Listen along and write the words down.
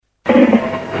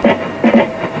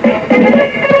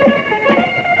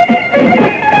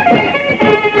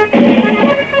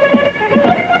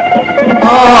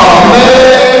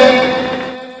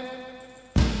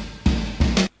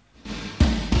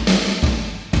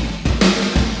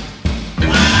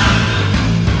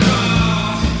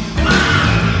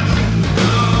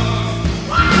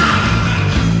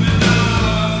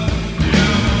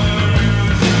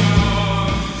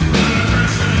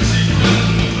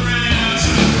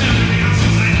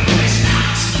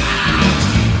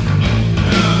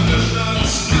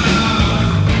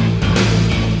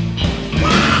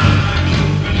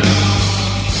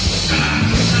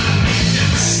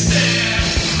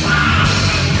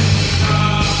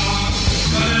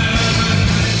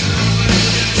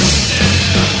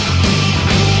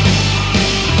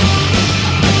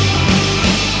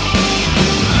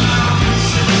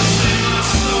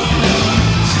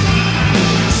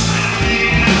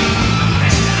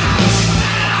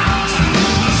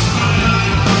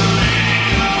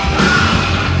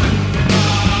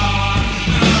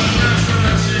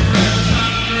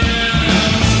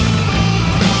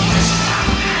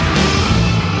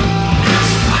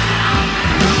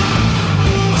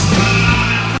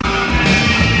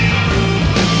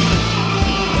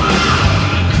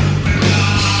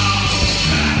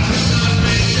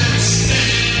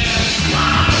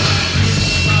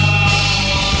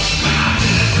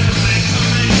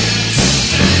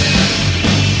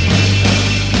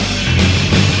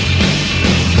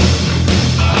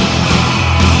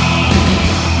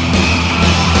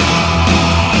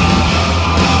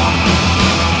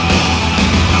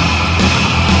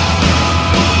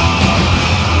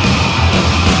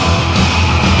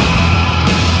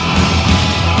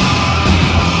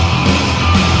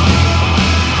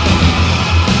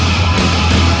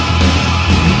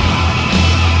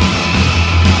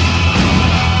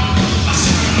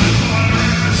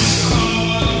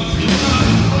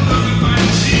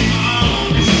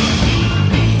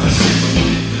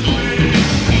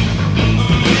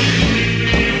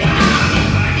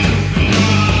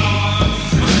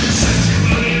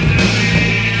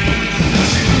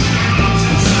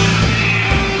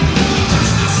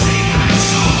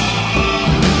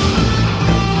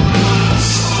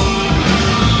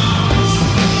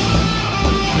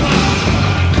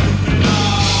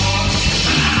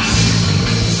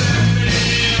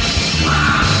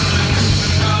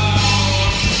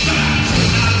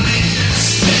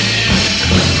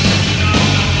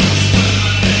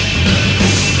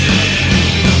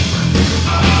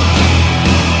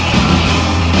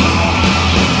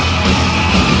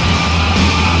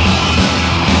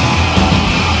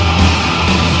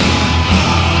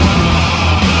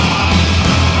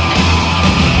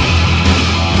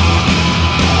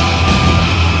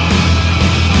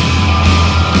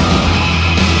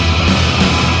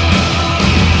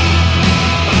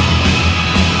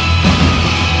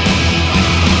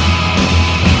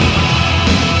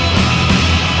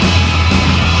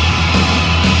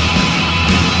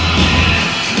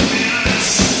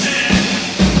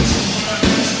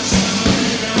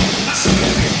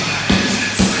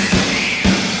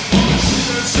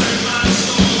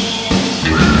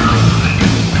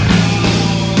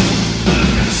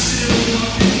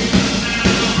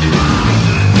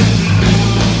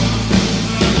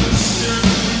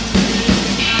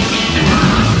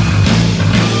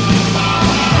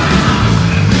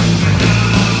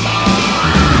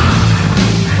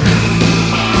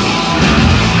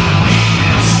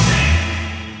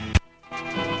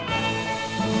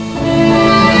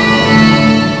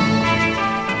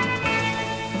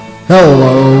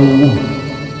Hello.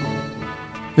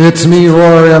 It's me,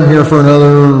 Rory. I'm here for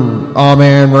another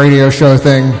Amen radio show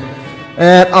thing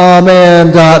at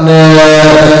amen.net.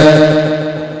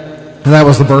 And that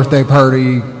was the birthday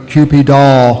party QP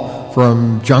Doll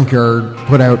from Junkyard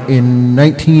put out in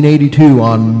 1982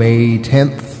 on May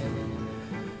 10th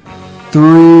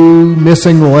through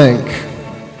Missing Link.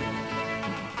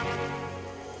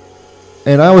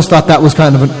 And I always thought that was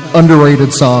kind of an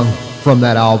underrated song from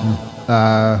that album.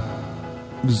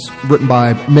 It was written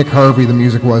by Mick Harvey, the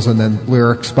music was, and then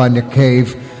lyrics by Nick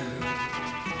Cave.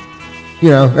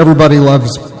 You know, everybody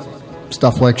loves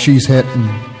stuff like She's Hit and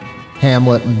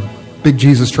Hamlet and Big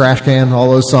Jesus Trash Can,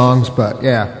 all those songs, but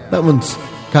yeah, that one's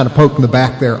kind of poking the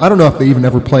back there. I don't know if they even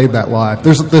ever played that live.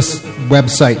 There's this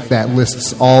website that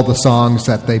lists all the songs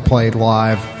that they played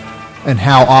live and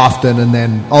how often, and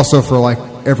then also for like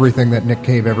everything that Nick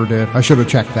Cave ever did. I should have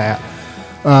checked that.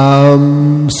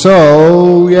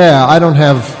 So yeah, I don't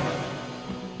have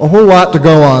a whole lot to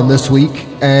go on this week,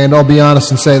 and I'll be honest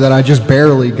and say that I just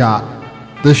barely got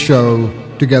this show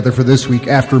together for this week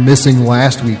after missing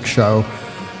last week's show.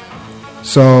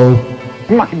 So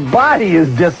my body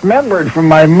is dismembered from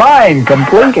my mind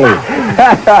completely,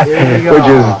 which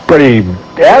is pretty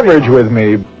average with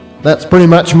me. That's pretty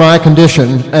much my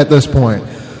condition at this point.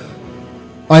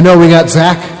 I know we got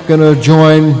Zach gonna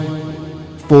join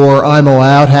for I'm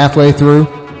Allowed halfway through,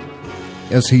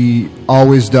 as he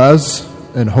always does,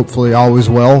 and hopefully always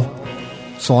will,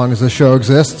 so long as this show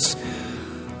exists.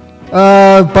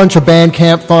 A bunch of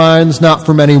Bandcamp finds, not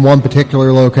from any one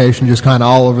particular location, just kind of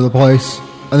all over the place.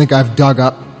 I think I've dug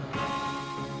up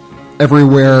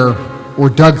everywhere, or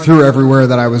dug through everywhere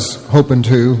that I was hoping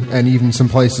to, and even some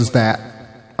places that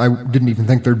I didn't even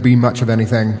think there'd be much of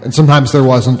anything, and sometimes there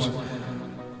wasn't.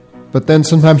 But then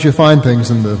sometimes you find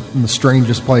things in the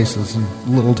strangest places, in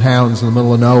little towns in the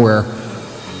middle of nowhere.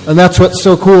 And that's what's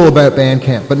so cool about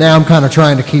Bandcamp. But now I'm kind of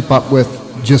trying to keep up with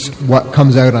just what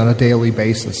comes out on a daily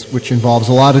basis, which involves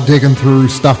a lot of digging through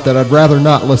stuff that I'd rather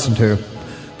not listen to.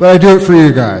 But I do it for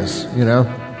you guys, you know.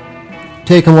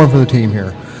 Taking one for the team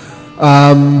here.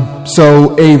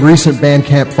 So a recent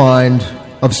Bandcamp find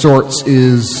of sorts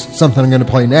is something I'm going to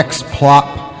play next,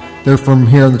 Plop. They're from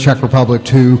here in the Czech Republic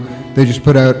too. They just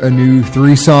put out a new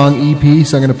 3-song EP,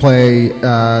 so I'm going to play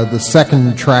the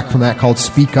second track from that called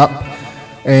Speak Up.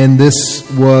 And this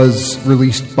was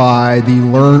released by the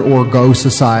Learn or Go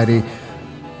Society.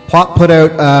 Plop put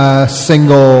out a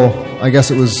single, I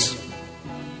guess it was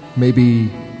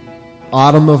maybe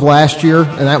autumn of last year,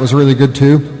 and that was really good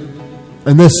too.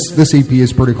 And this EP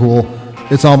is pretty cool.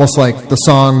 It's almost like the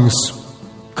songs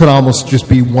could almost just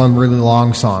be one really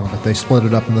long song, but they split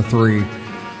it up into 3.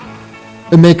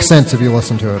 It makes sense if you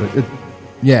listen to it.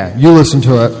 Yeah, you listen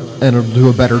to it, and it'll do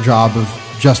a better job of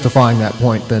justifying that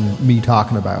point than me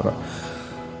talking about it.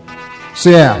 So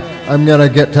yeah, I'm going to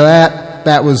get to that.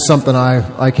 That was something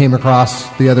I came across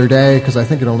the other day, because I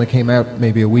think it only came out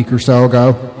maybe a week or so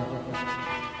ago.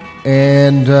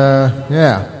 And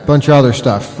yeah, a bunch of other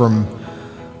stuff from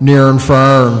near and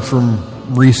far, and from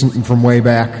recent and from way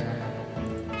back.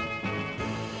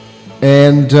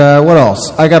 And what else?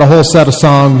 I got a whole set of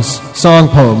song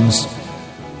poems.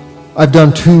 I've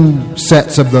done 2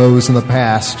 sets of those in the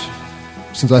past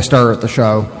since I started the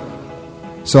show.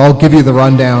 So I'll give you the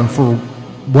rundown for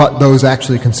what those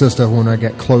actually consist of when I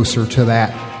get closer to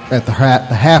that at the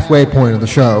halfway point of the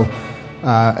show,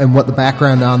 and what the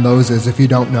background on those is if you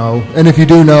don't know. And if you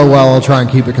do know, well, I'll try and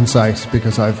keep it concise,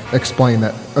 because I've explained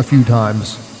that a few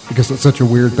times, because it's such a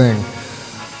weird thing.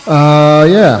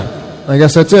 Yeah. I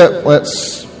guess that's it.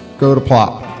 Let's go to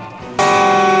Plop.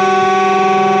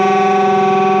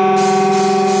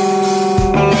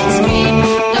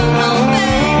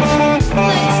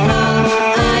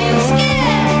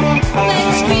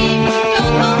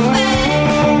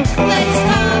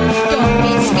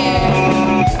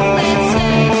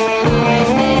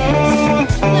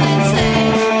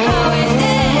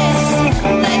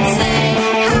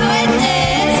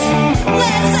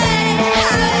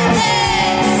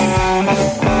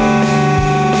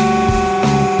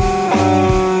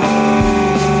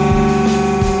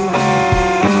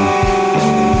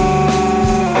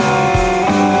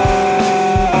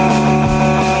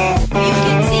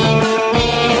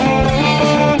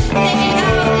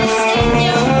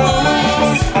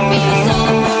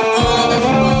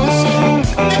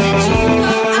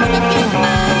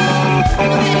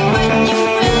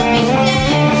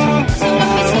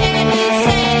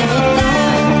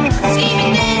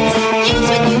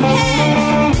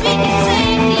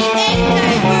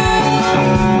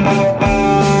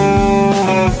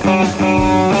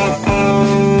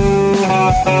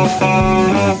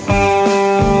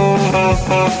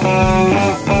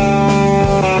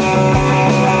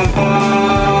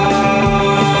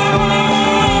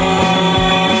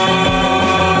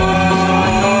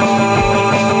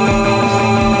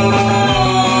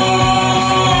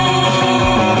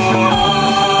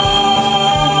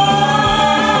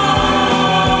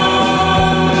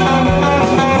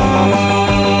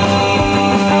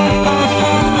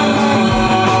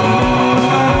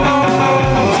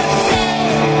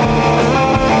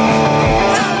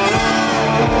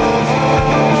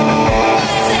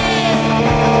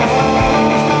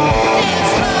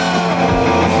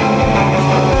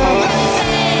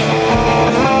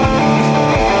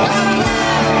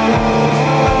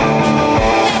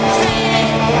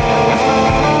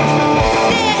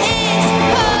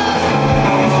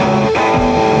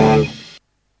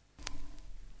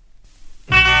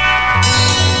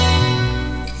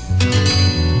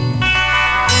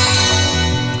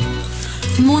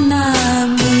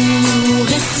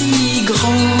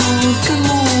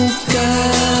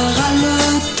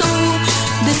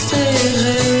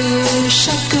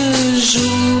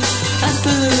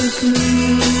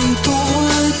 plus ton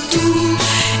retour.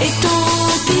 Et tant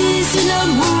pis si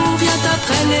l'amour vient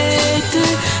après l'été,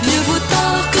 mieux vaut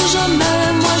tard que jamais,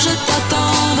 moi je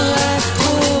t'attendrai.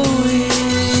 Oh oui,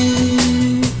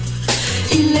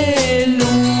 il est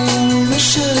long le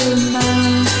chemin,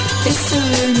 et ce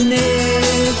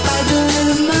n'est pas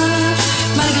demain,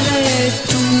 malgré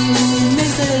tous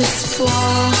mes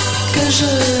espoirs, que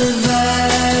je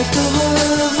vais te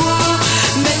revoir.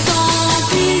 Mais tant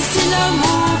pis si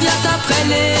l'amour vient après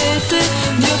l'été,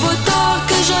 mieux vaut tard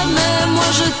que jamais, moi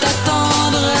je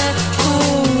t'attendrai.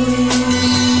 Oh oui.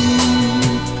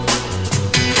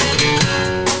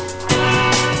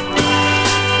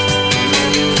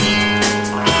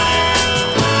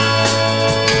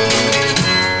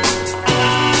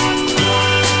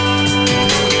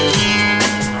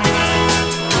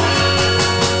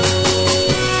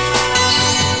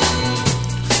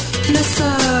 Le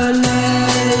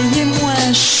soleil est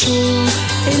moins chaud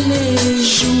et les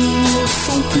jours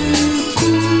sont plus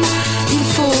courts. Il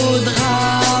faudra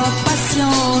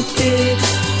patienter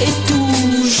et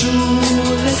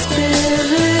toujours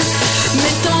espérer.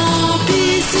 Mais tant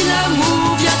pis si l'amour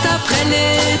vient après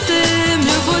l'été,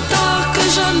 mieux vaut tard que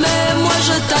jamais, moi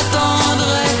je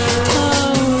t'attendrai.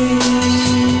 Oh oui.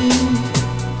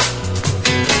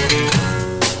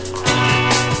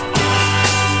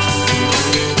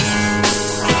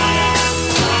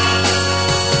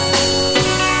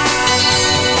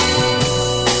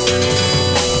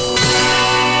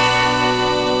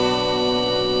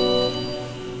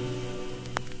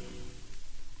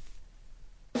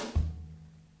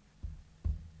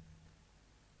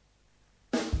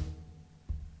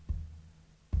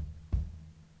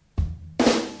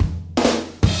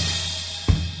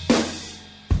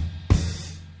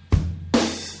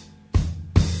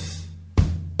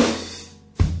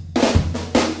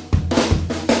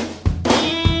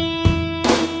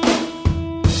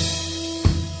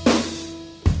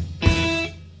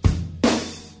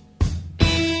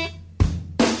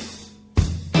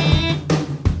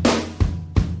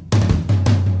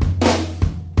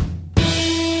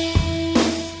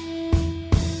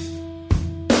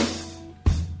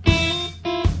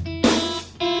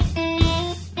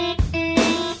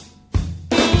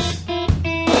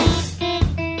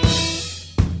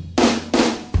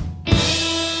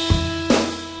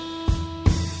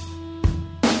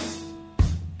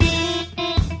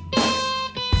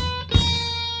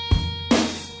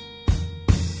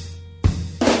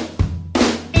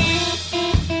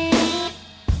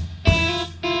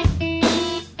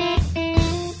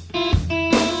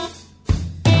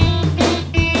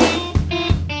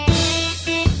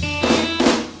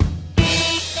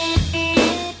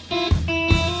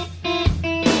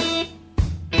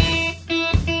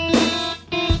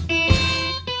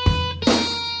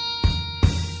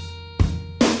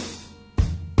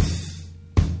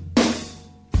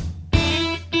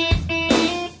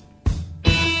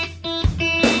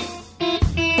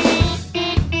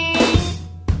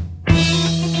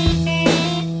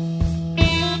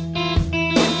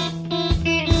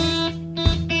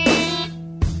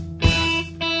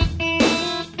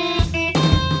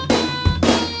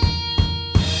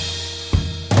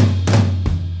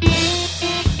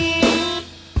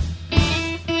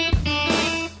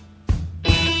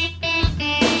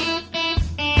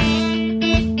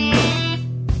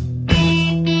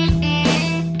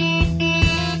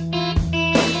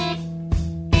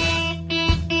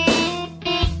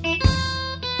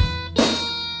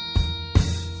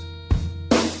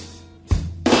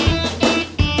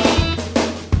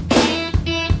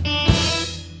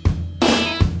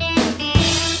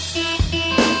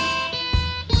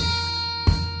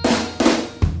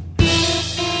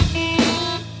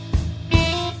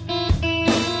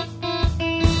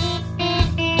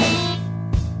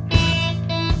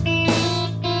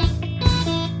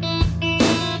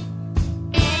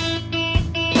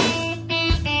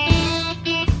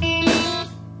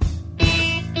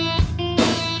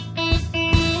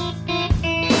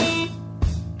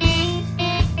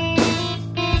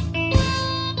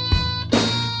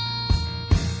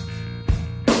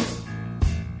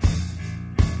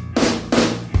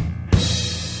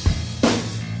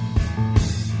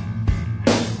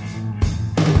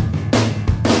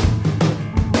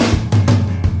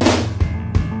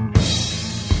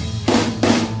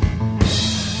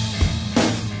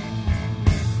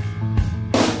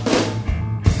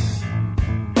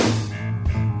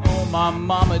 My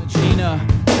mama Gina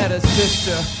had a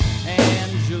sister,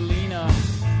 Angelina.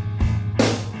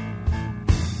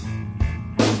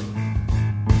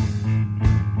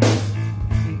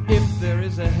 And if there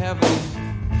is a heaven,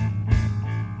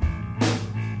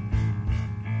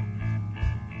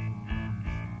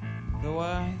 though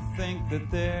I think that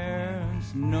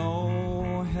there's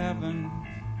no heaven.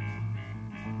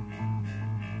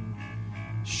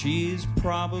 She's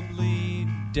probably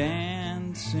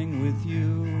dancing with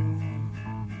you.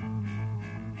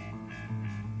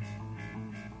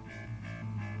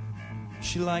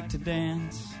 She liked to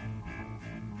dance.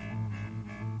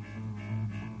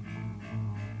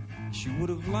 She would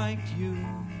have liked you.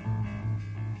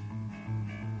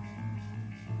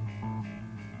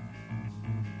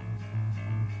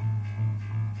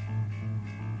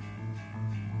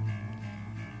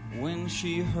 When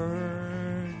she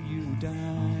heard you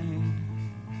died,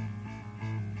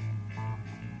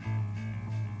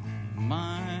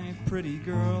 my pretty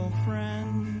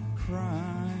girlfriend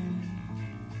cried.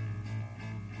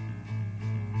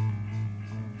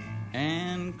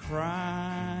 And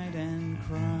cried and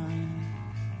cried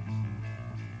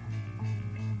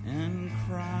and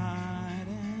cried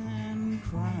and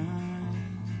cried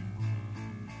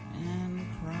and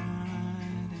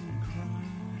cried and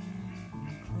cried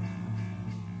and cried.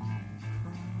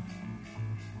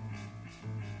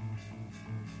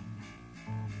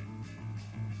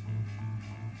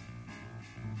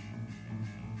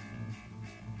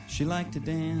 She liked to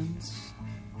dance.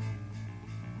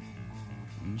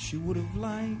 She would have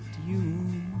liked you.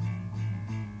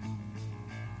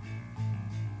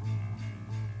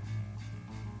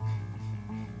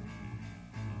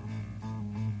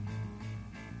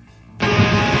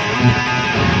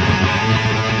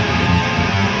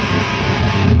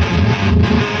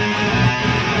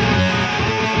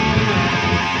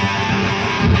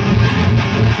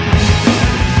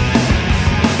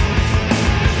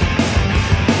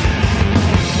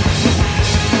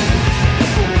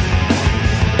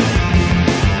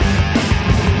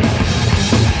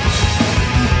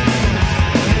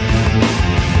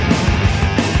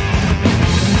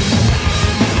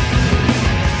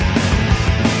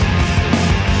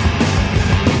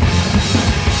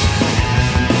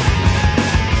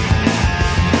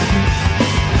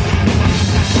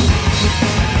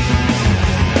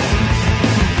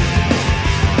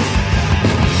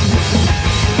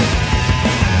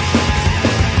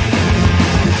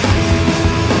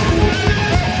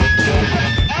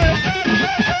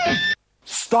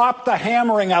 Stop the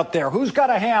hammering out there. Who's got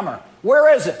a hammer?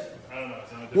 Where is it? I don't know.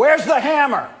 Where's the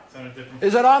hammer?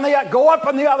 Is it on the... Go up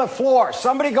on the other floor.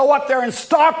 Somebody go up there and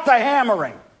stop the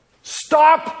hammering.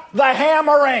 Stop the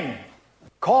hammering.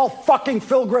 Call fucking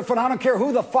Phil Griffin. I don't care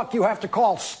who the fuck you have to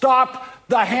call. Stop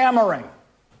the hammering.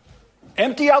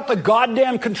 Empty out the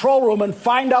goddamn control room and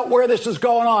find out where this is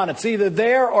going on. It's either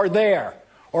there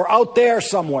or out there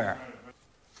somewhere.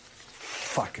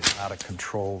 Fucking out of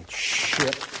control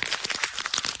shit.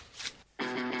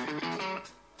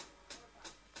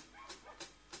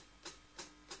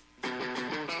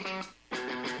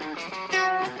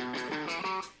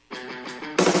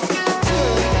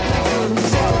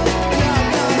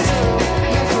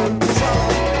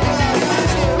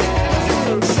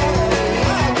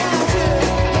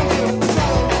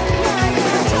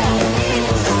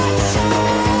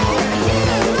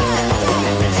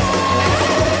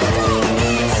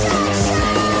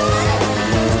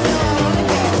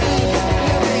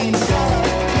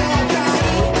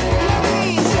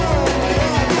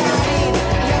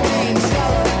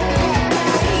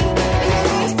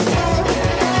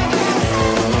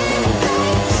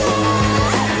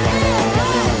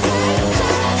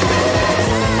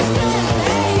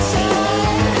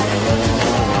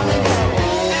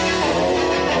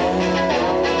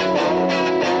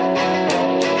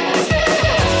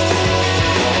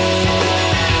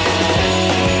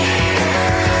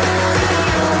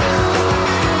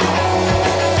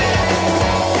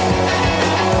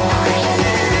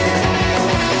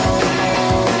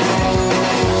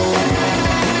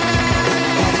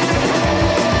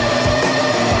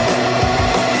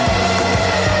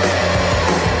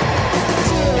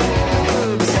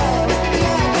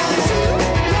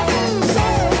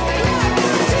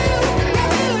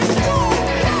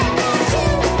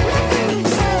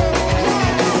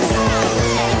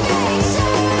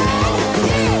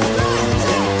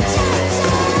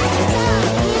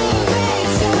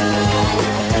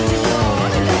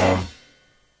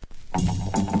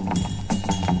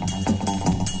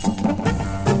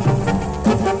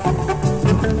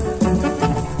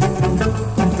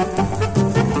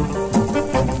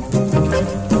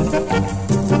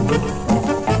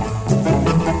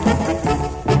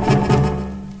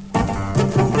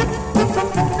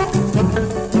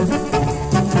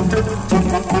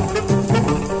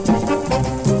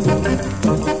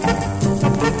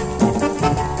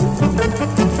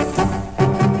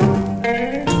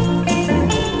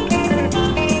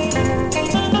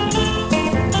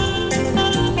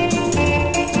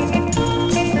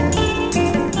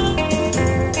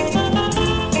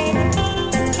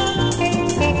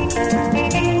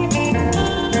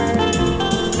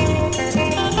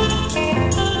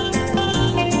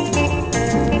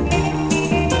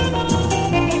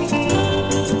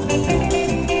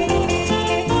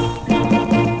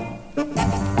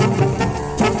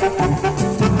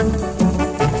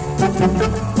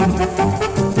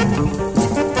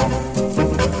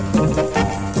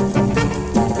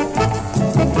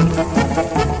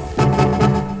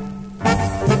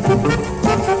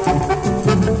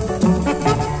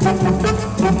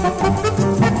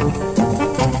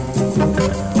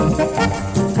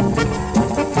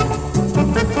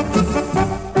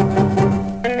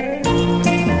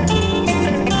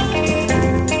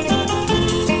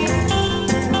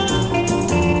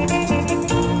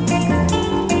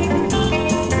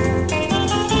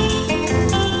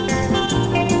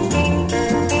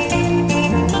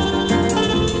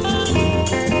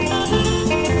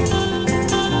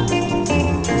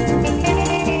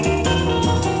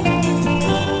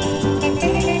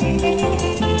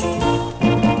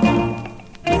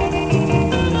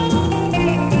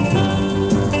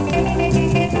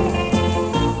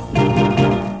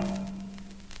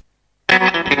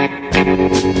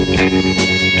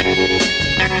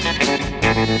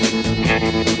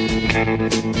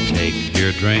 Take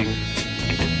your drink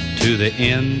to the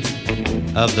end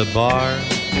of the bar,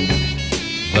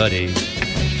 buddy,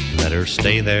 let her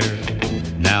stay there.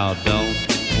 Now don't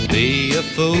be a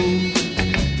fool.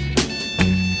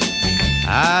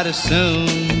 I'd as soon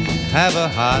have a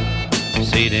hot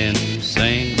seat in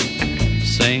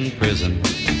Sing Prison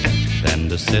than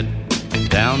to sit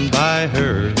down by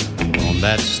her on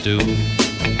that stool.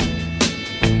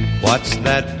 What's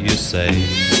that you say?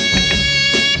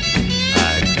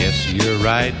 I guess you're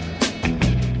right.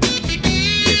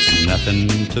 It's nothing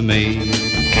to me.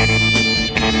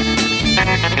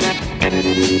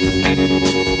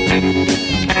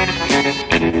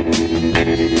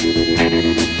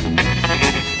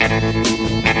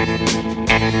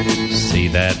 See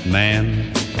that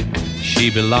man? She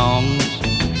belongs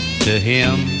to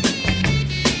him.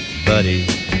 Buddy,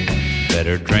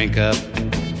 better drink up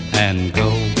and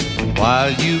go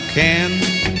while you can.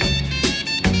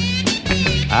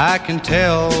 I can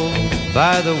tell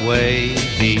by the way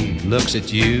he looks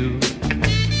at you,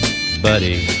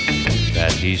 buddy,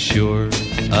 that he's sure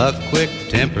a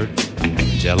quick-tempered,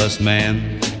 jealous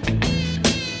man.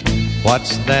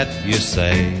 What's that you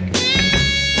say?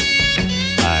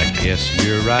 I guess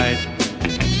you're right.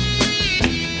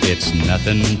 It's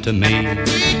nothing to me.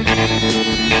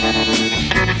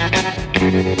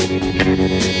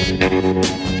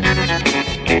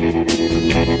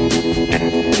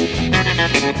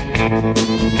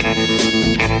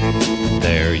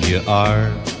 There you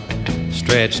are,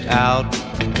 stretched out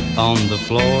on the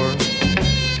floor,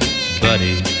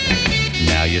 buddy,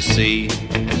 now you see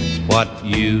what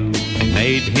you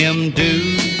made him do.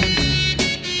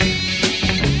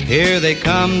 Here they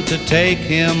come to take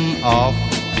him off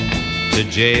to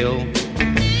jail,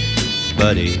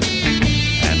 buddy,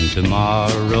 and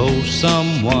tomorrow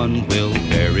someone will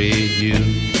bury you.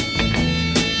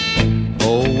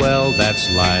 Oh well, that's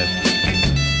life,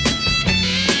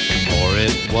 or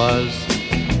it was.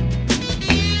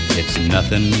 It's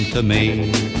nothing to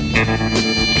me.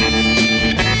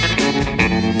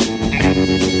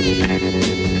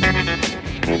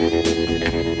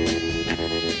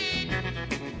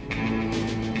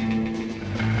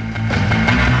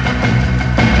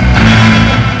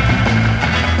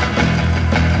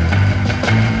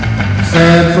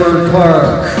 Sanford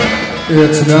Clark,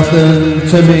 It's Nothing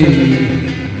to Me.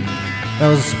 That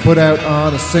was put out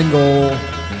on a single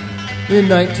in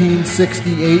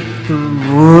 1968 through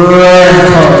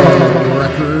Red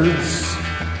Records.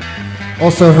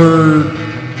 Also heard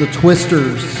the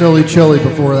Twisters, Silly Chili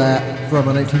before that, from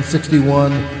a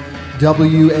 1961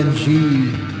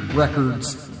 WNG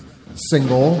Records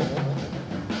single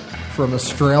from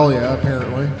Australia,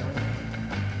 apparently.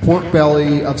 Pork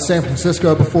Belly of San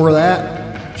Francisco before that.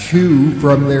 Chew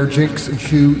from their Jinx and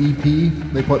Chew EP.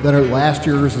 They put that out last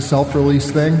year as a self-release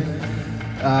thing.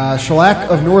 Shellac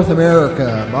of North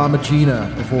America, Mama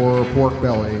Gina before Pork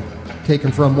Belly,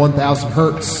 taken from 1000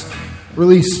 Hertz,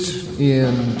 released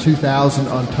in 2000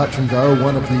 on Touch and Go,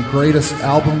 one of the greatest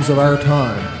albums of our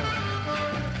time.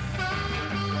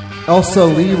 Elsa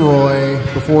Leroy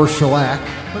before Shellac.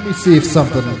 Let me see if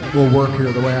something will work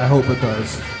here the way I hope it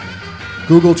does.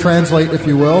 Google Translate, if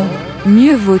you will.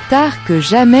 Mieux vaut tard que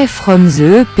jamais from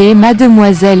the EP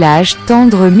Mademoiselle Âge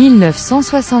Tendre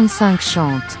 1965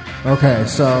 chante. Okay,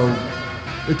 so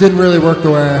it didn't really work the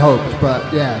way I hoped,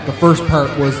 but yeah, the first part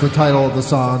was the title of the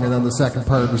song, and then the second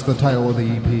part was the title of the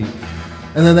EP.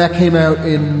 And then that came out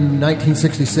in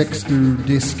 1966 through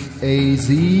Disc AZ,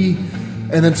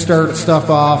 and then started stuff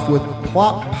off with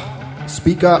Plop,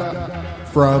 Speak Up,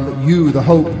 from You, the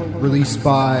Hope, released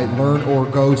by Learn or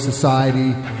Go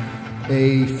Society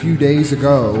a few days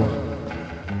ago.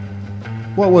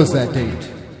 What was that date?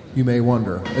 You may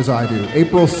wonder, as I do.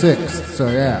 April 6th, so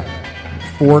yeah,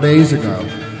 4 days ago.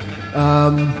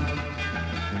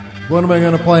 What am I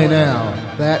going to play now?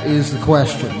 That is the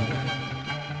question.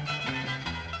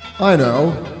 I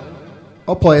know.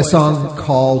 I'll play a song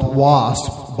called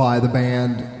Wasp by the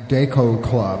band Deco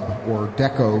Club, or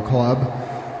Deco Club,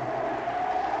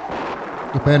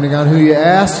 depending on who you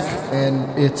ask,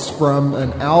 and it's from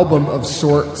an album of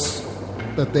sorts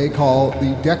that they call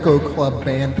the Deco Club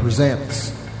Band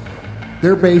Presents.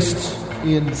 They're based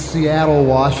in Seattle,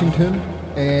 Washington,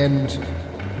 and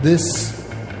this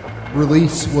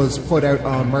release was put out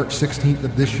on March 16th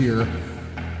of this year,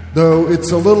 though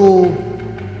it's a little,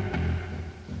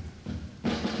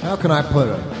 how can I put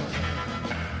it?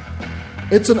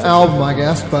 It's an album, I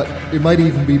guess, but it might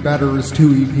even be better as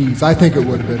 2 EPs. I think it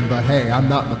would have been, but hey, I'm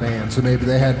not in the band, so maybe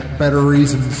they had better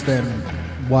reasons than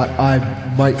what I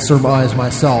might surmise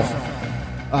myself.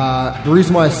 The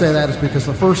reason why I say that is because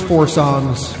the first 4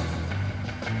 songs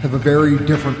have a very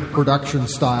different production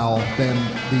style than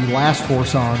the last 4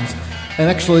 songs. And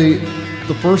actually,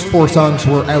 the first 4 songs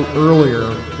were out earlier.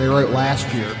 They were out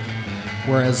last year.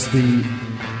 Whereas the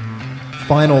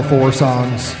final 4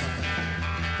 songs,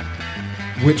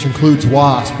 which includes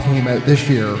Wasp, came out this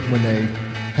year when they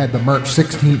had the March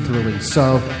 16th release.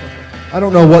 So I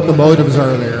don't know what the motives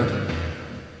are there.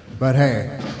 But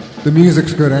hey, the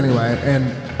music's good anyway.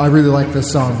 And I really like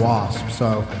this song, Wasp.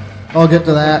 So I'll get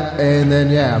to that, and then,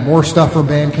 yeah, more stuff from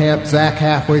Bandcamp. Zach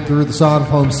halfway through the song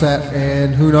poem set,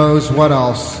 and who knows what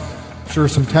else. Sure,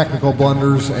 some technical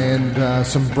blunders and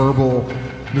some verbal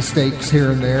mistakes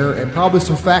here and there, and probably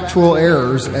some factual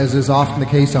errors, as is often the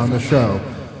case on the show.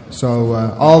 So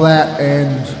all that,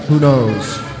 and who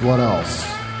knows what else.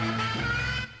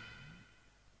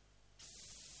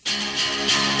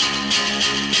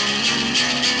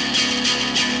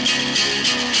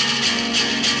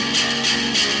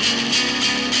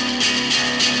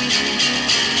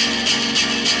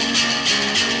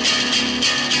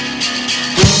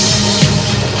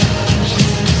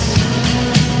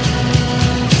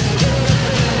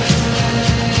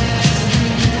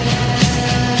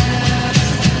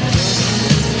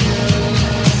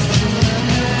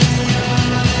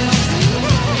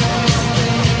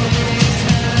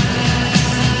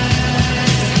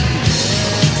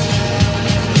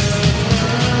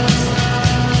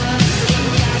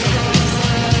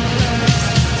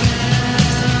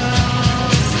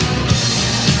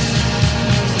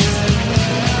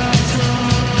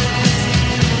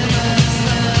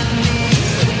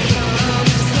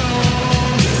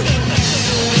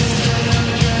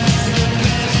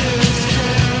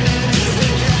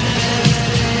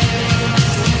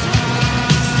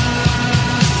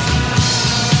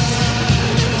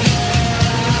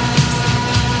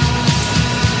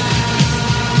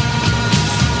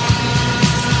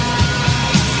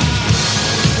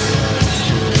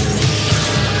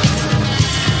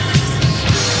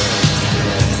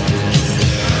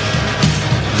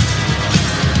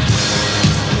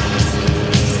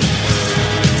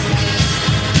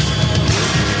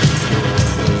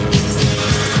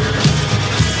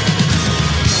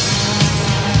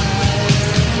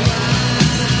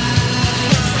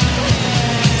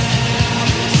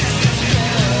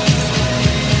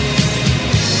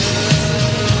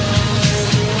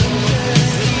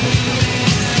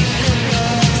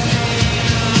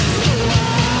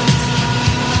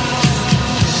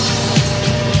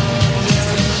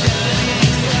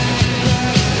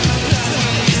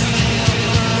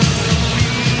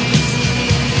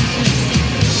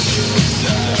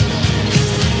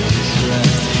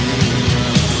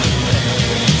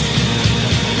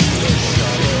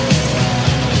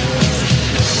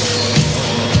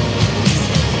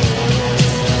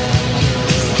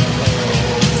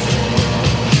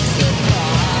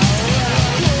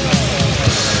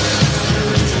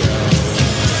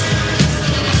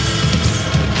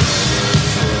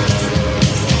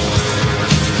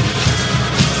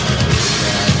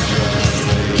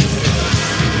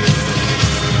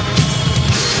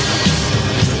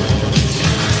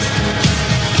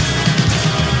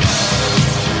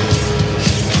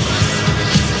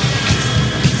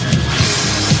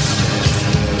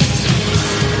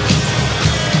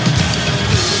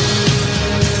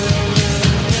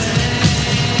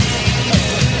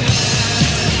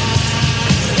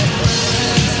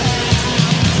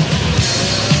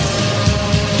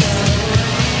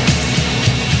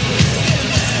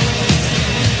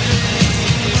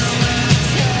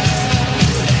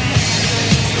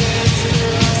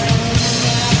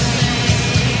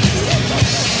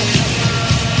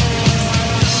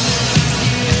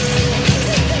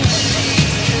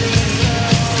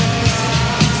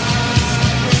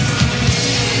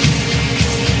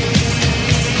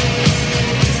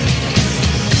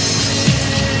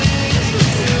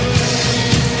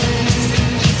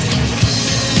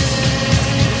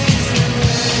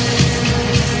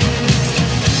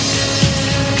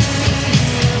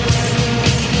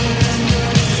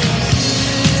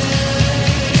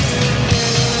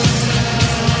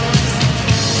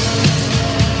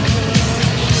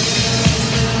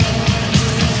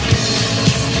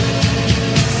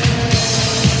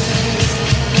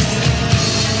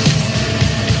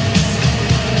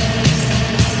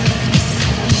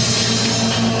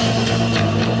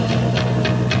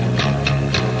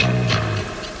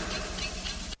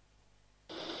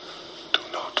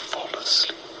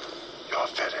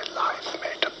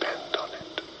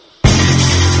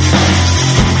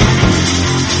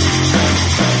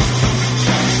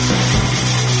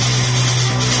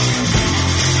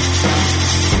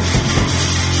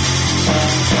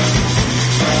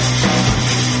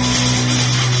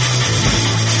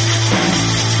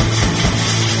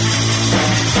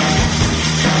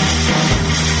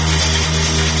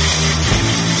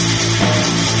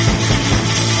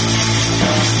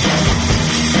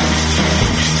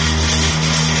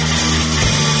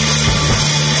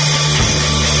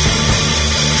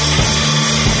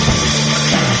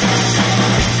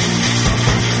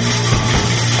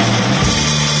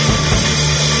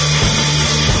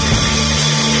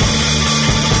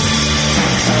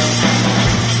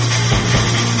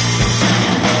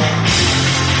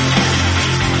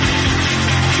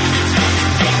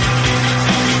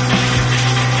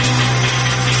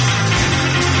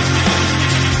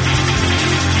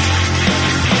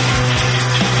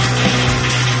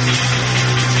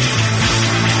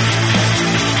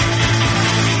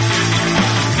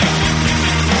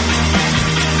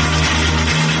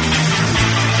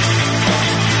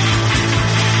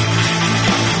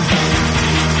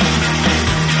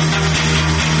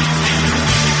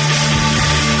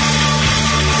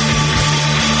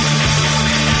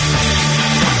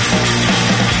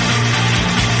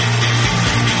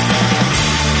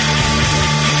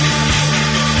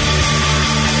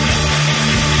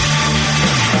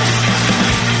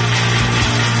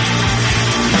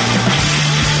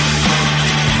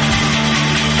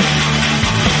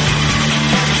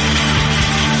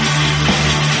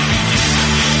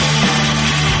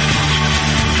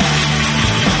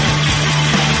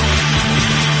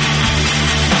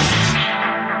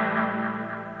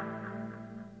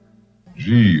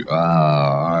 Gee,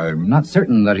 I'm not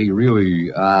certain that he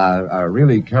really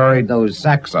carried those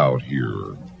sacks out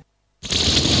here.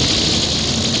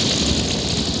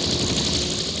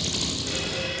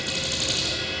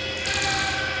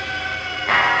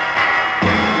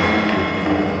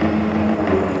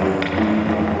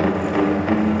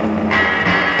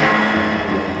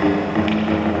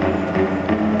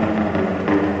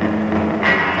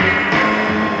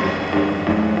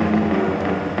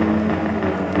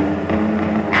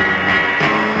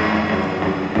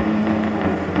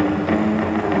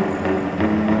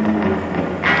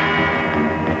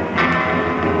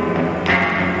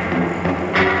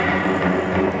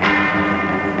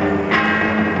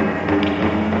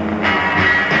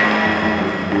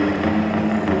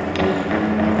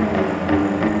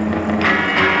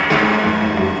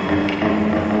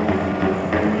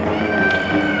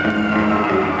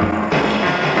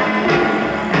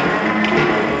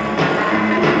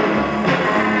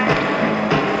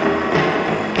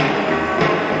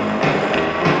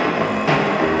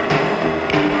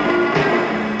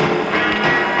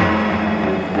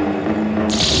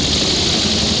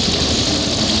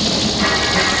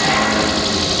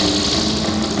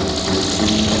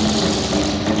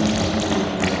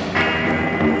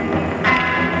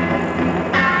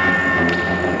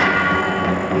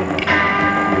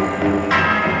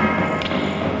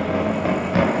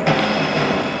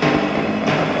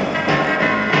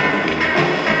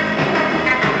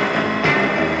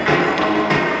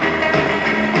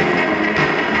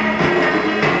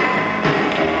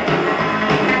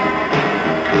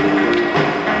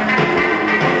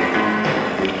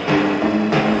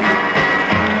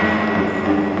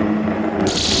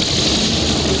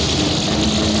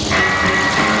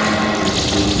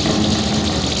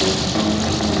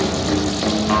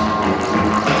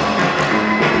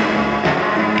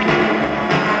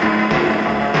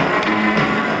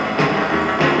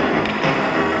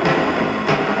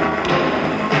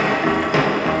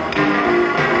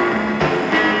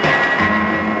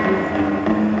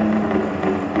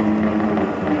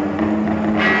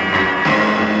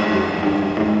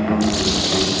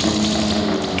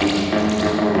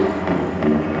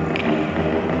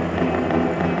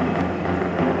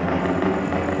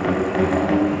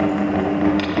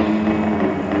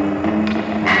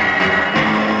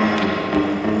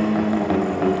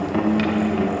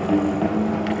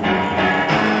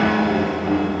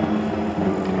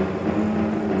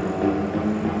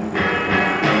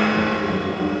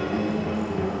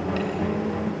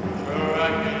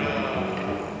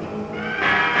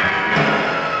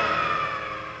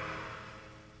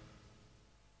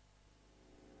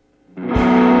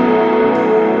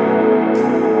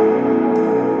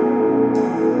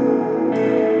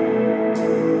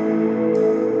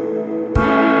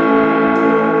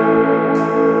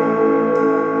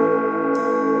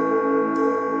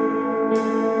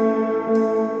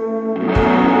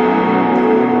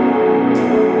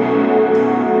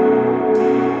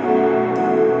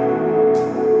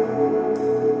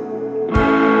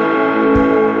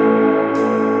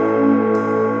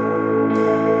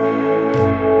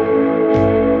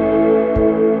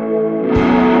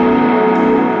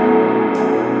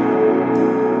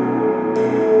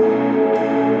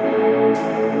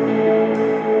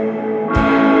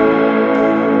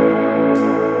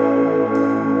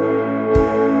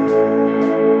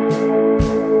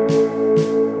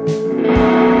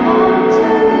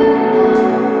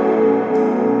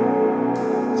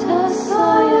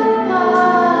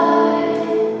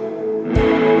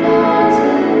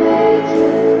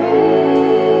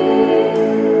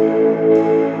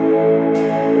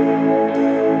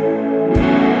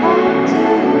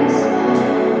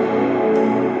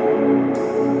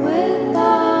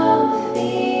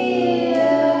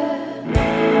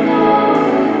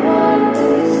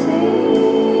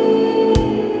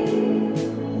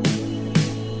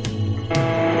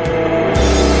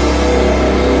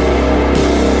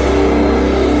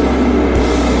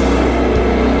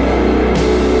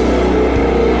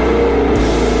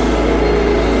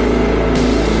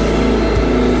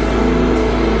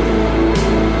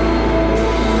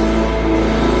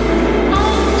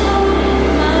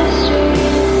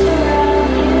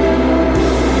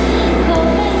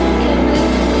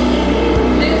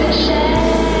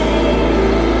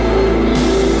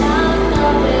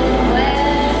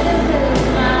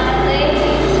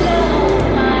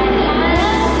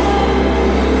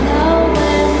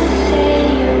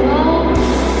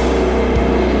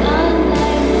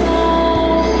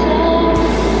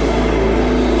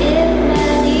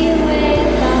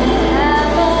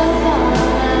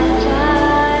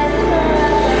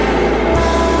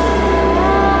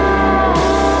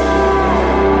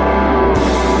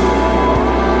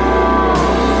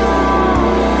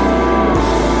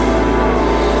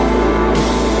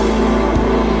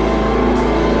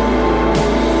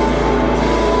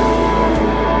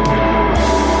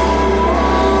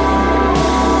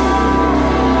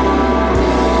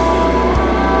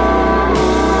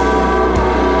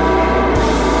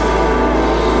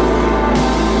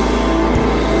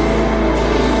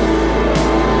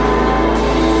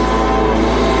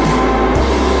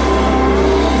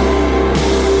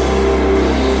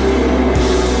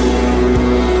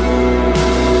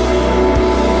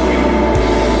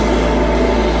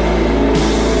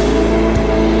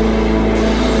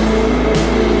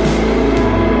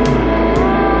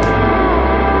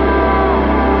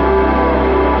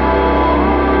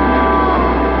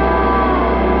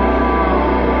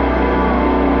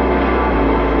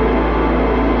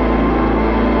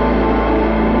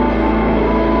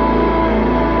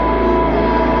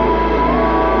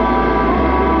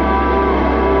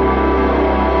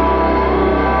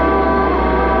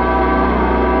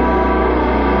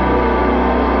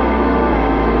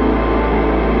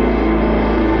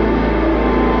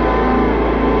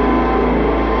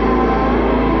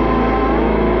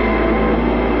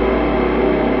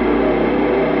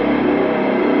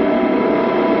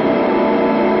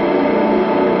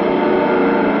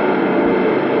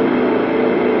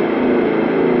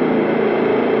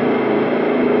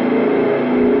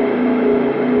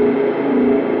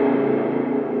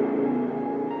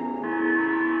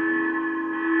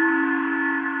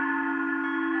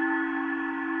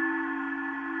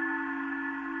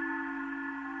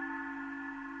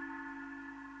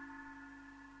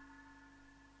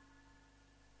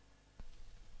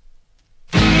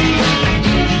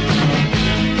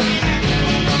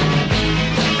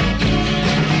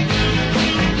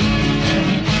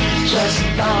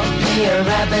 just bought me a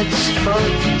rabbit's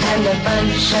foot and a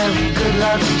bunch of good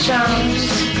luck charms.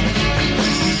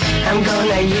 I'm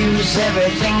gonna use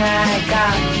everything I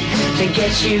got to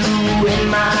get you in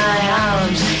my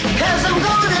arms. 'Cause I'm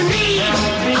gonna need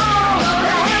all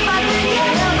the help I can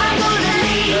get. I'm gonna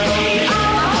need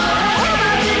all the help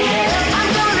I can get. I'm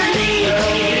gonna need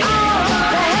all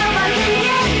the help I can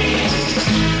get.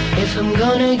 If I'm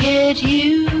gonna get you,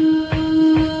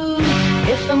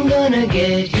 if I'm gonna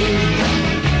get you.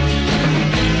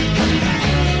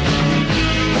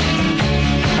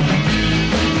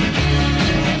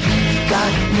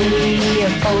 Got me a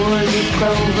 4-leaf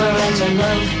clover and some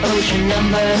love potion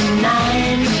number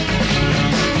 9.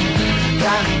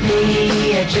 Got me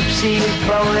a gypsy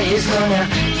boy who's gonna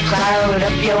cloud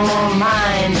up your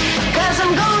mind. 'Cause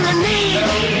I'm gonna need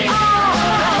all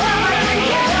the help I can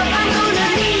get. I'm gonna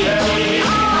need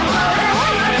all the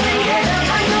help I can get.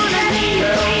 I'm gonna need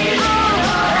all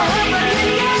the help I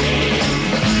can get.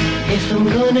 If I'm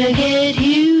gonna get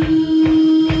you,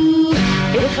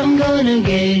 if I'm gonna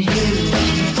get you.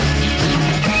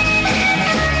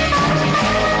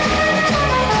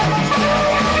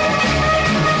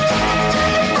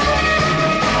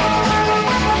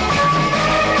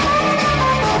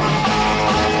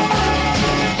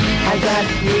 I got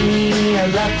me a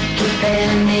lucky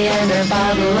penny and a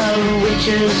bottle of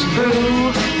witch's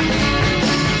brew.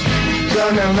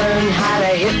 Gonna learn how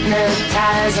to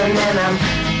hypnotize and then I'm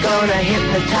gonna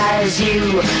hypnotize you.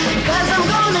 'Cause I'm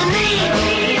gonna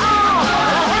need all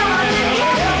the help I can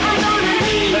get. I'm gonna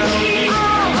need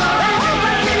all the help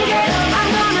I can get. I'm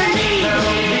gonna need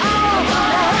all the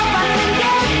help I can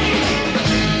get.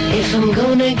 If I'm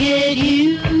gonna get you,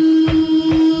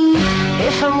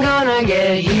 if I'm gonna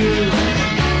get you.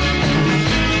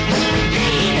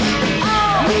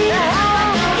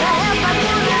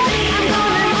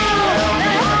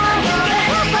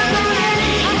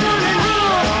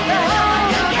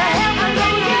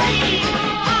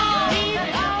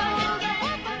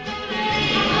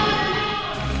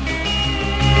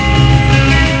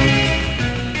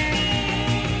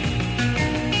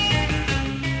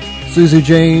 Susie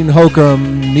Jane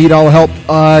Hokum, Need All Help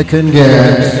I Can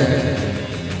Get.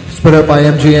 Put out by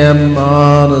MGM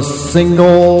on a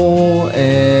single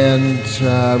and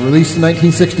released in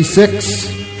 1966.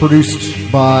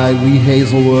 Produced by Lee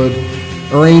Hazelwood.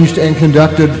 Arranged and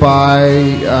conducted by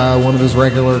one of his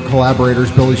regular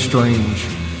collaborators, Billy Strange.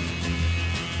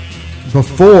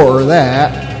 Before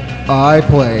that, I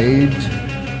played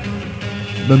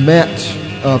The Met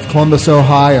of Columbus,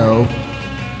 Ohio.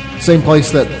 Same place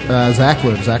that Zach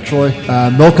lives, actually.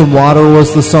 Milk and Water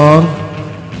was the song.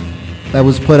 That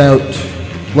was put out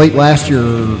late last year,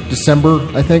 December,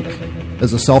 I think,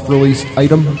 as a self-released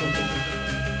item.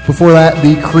 Before that,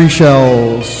 the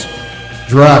Creeshells,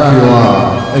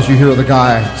 Dracula, as you hear the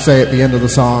guy say at the end of the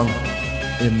song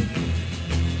in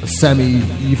a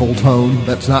semi-evil tone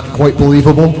that's not quite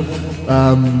believable.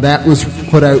 That was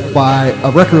put out by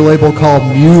a record label called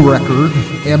Mu Record,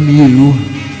 M-U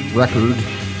Record,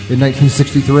 in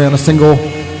 1963 on a single.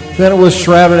 Then it was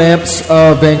Shrouded Amps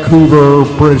of Vancouver,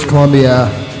 British Columbia,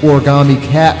 Origami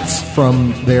Cats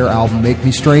from their album Make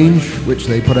Me Strange, which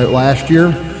they put out last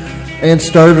year. And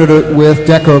started it with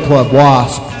Deco Club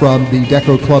Wasp from the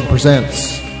Deco Club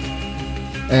Presents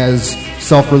as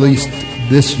self-released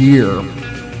this year.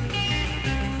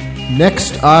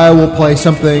 Next, I will play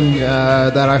something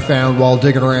that I found while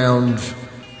digging around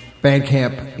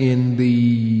Bandcamp in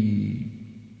the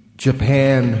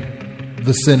Japan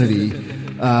vicinity.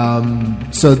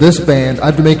 So this band, I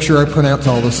have to make sure I pronounce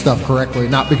all this stuff correctly,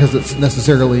 not because it's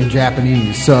necessarily in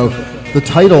Japanese. So the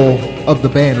title of the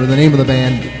band, or the name of the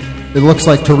band, it looks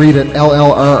like to read it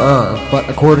LLRR, but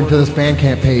according to this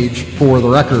Bandcamp page for the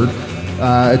record,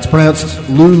 it's pronounced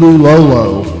Lulu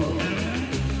Lolo.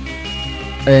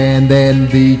 And then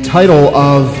the title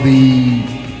of the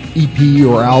EP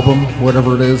or album,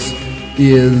 whatever it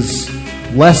is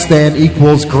less than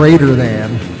equals greater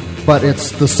than, but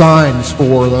it's the signs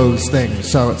for those things.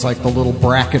 So it's like the little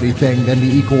brackety thing, then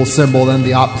the equal symbol, then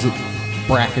the opposite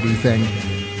brackety thing.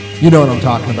 You know what I'm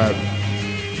talking about.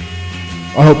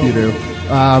 I hope you do.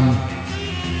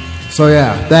 So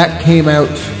yeah, that came out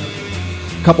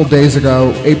a couple days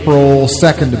ago, April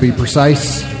 2nd to be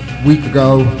precise, a week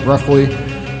ago roughly,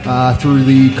 through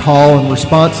the Call and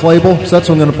Response label. So that's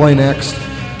what I'm going to play next.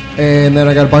 And then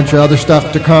I got a bunch of other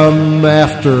stuff to come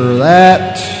after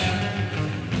that,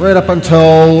 right up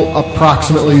until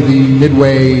approximately the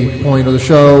midway point of the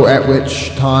show, at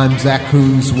which time Zach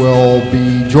Coons will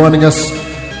be joining us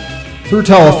through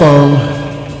telephone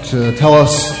to tell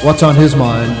us what's on his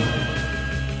mind.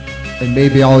 And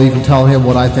maybe I'll even tell him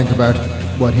what I think about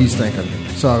what he's thinking.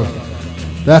 So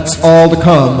that's all to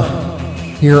come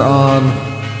here on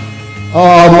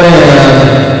awman.net.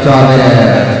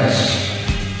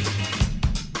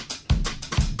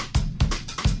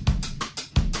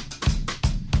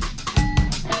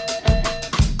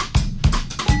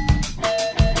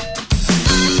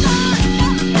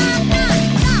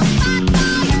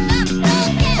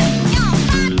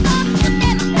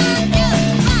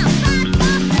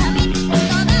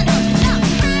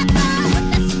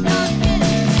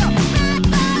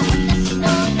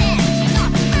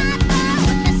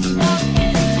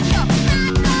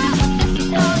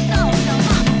 Oh,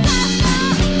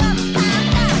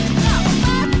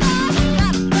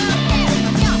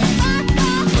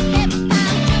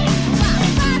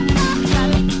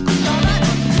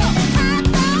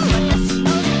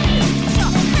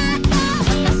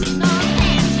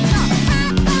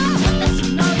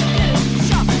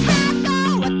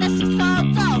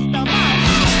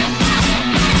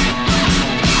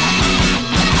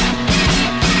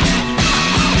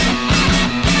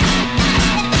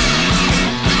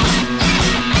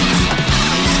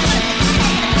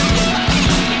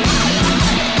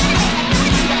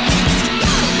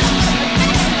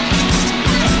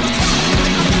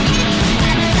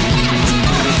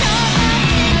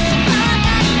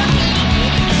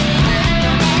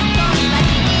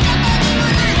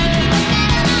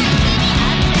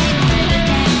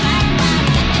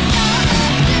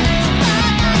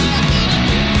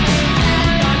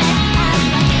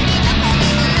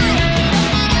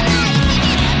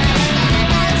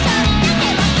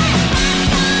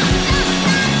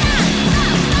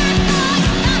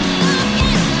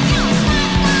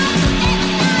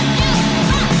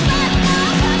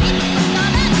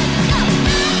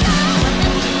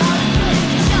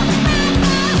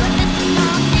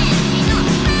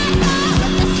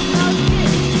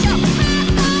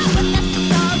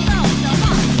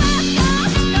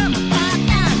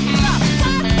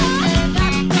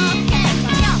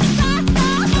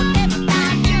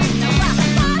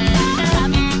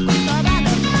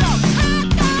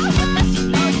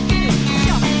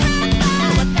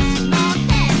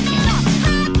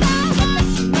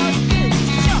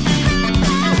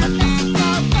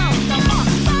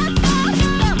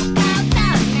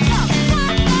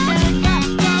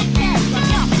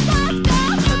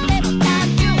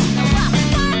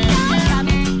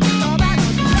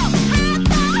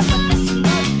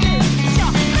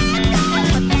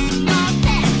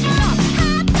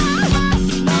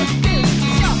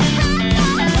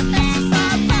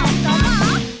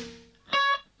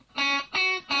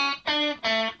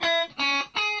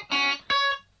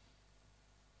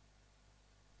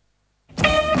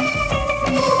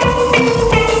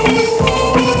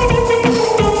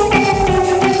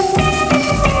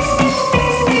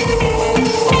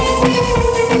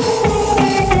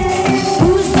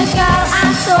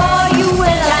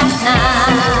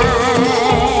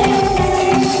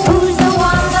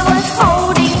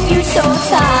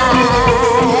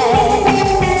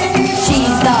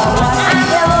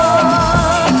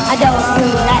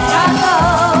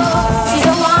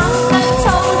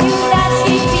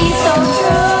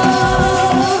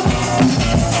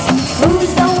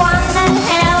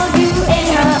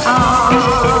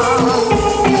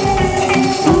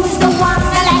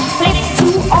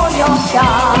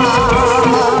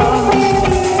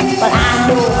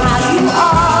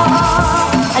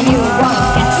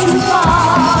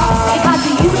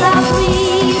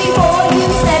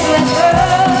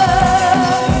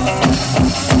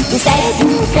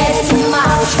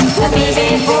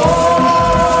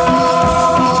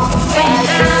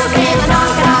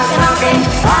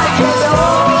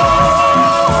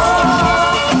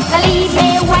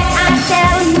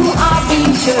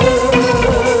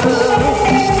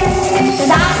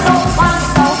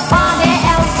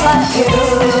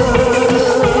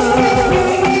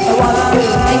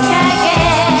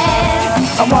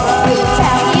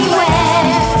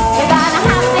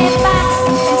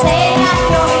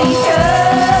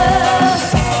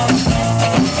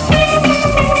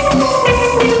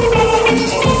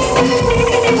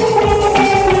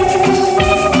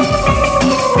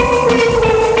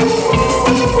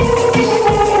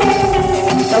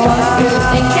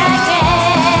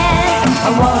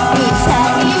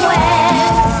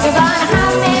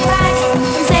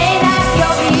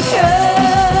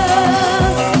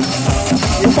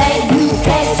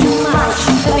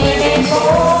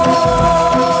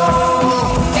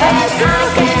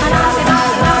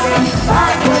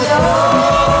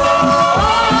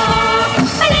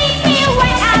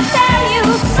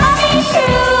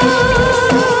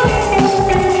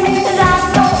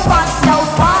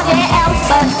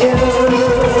 do.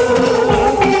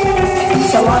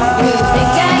 So what do you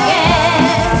think again?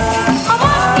 Or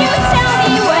won't you tell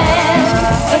me when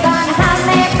we're gonna have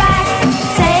me back?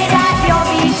 Say that you'll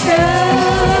be true,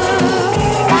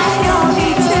 that you'll be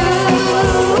true,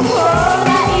 oh,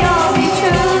 that you'll be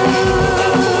true.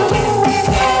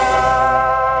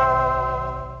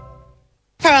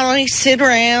 Probably sit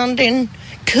around and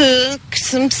cook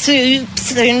some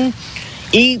soups and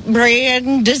eat bread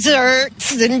and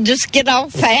desserts and just get all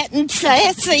fat and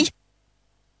sassy.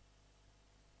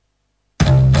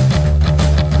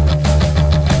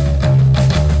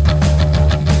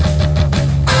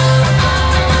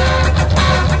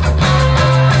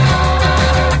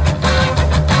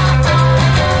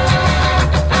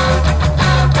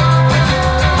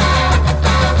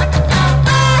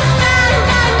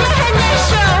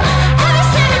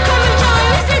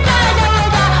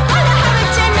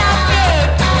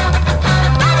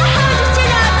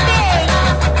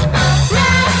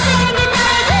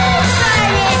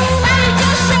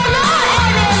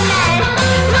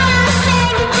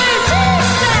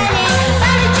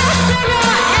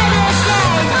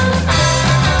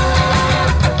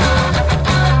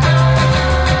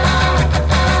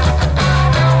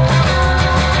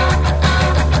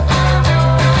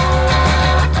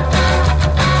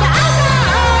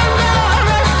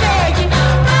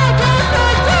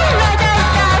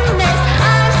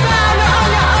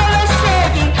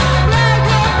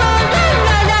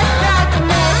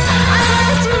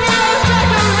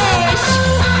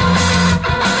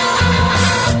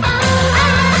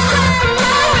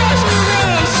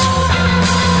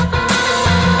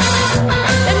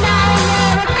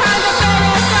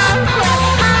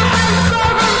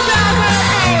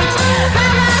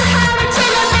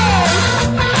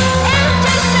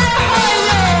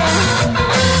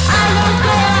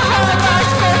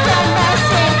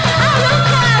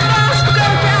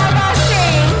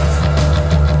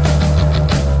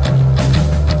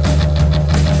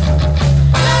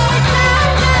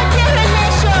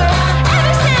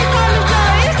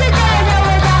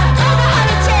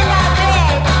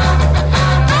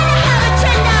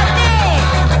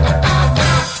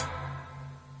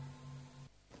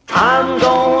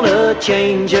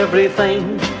 Change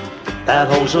everything that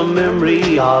holds a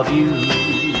memory of you.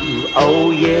 Oh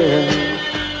yeah.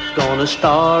 Gonna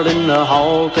start in the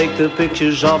hall, take the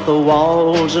pictures off the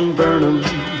walls and burn them.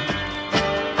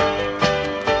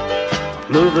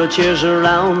 Move the chairs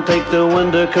around, take the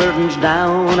window curtains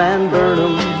down and burn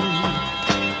them.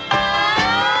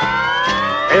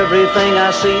 Everything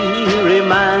I see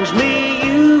reminds me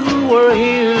you were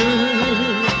here.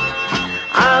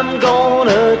 I'm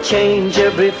gonna change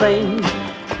everything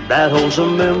that holds a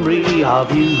memory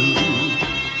of you.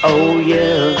 Oh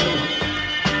yeah,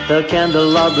 the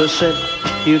candelabra set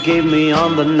you gave me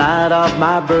on the night of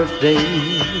my birthday.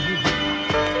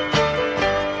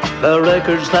 The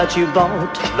records that you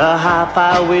bought, the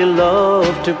hi-fi we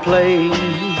love to play.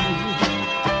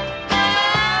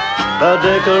 The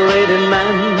decorating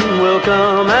man will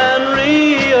come and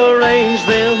rearrange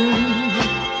them.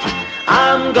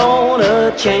 I'm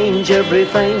gonna change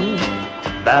everything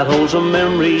that holds a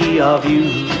memory of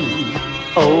you.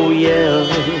 Oh yeah.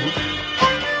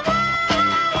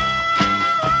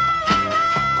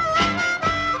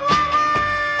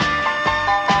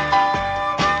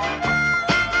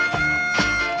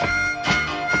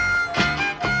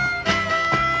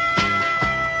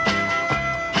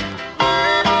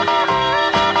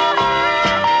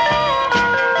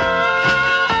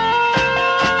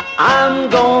 I'm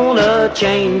gonna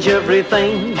change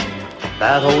everything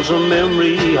that holds a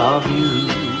memory of you.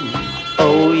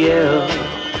 Oh yeah.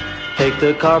 Take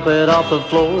the carpet off the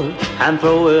floor and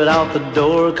throw it out the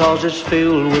door, 'cause it's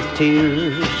filled with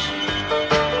tears.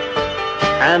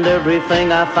 And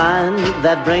everything I find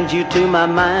that brings you to my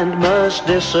mind must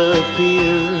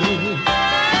disappear.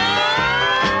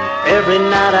 Every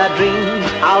night I dream,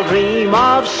 I'll dream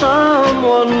of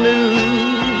someone new.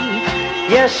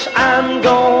 Yes, I'm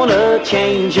gonna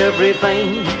change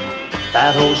everything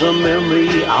that holds a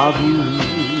memory of you.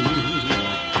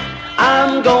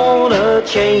 I'm gonna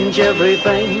change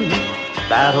everything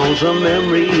that holds a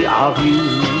memory of you.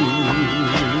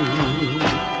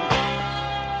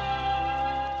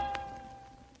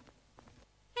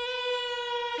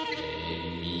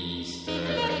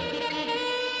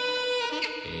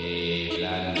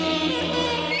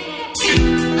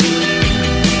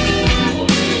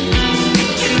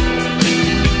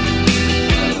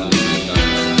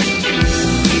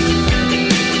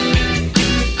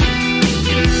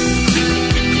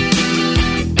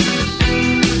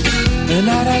 The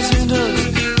night has ended,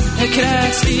 I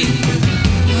can't sleep.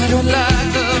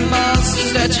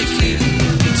 the key.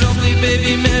 Don't play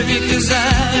baby Mary, 'cause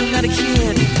I'm not a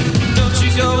kid. Don't you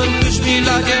go and push me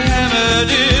like a hammer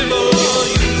did, boy.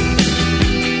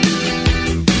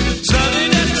 Sudden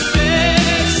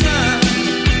desperation.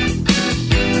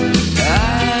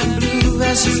 I'm blue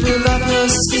as you will love her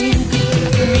skin.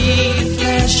 Me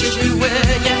flash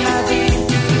everywhere you're hiding.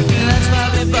 And that's why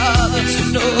we bother to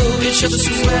know each other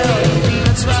so well.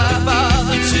 That's why I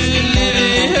bother to live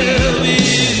in hell with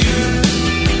you.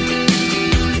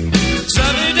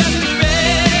 Sudden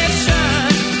desperation.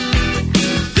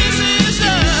 This is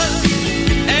love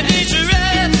and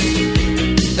dangerous.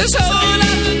 This whole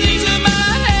lot of things in my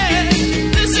head.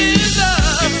 This is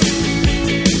love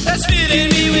that's feeling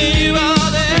me when you are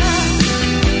there.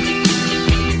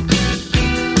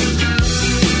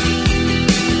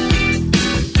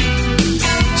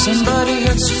 Somebody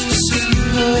hurts you, so you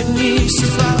hurt me. So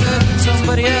I hurt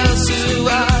somebody else who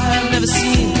I've never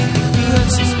seen. You hurt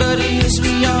somebody else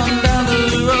beyond down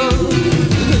the road.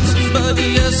 You hurt somebody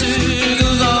else who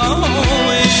goes on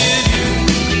with you.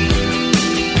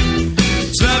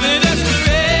 It's love and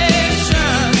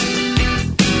desperation.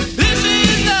 This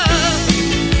is love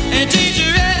and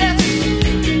dangerous.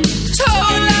 This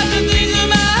whole lot of things in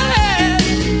my head.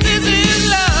 This is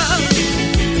love.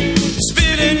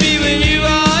 Spitting me when you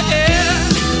are here.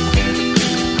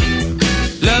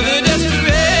 Love and desperation.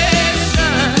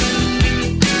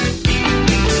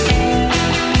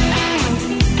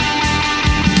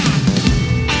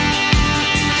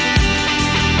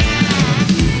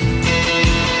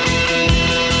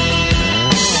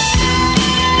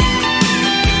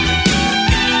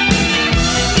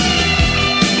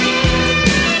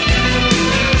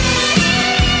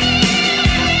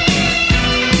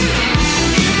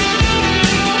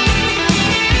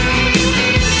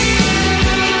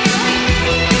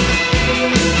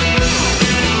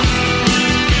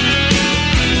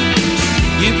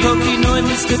 You pokey knowing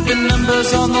me slipping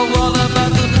numbers on the wall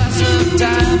about the price of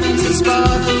diamonds that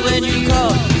sparkle when you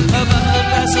call. About the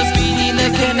price of beating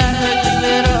that cannot hurt you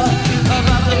at all.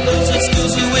 About the blues at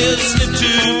schools who will slip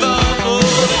too far for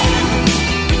you.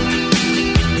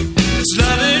 It's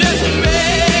love and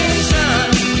desperation.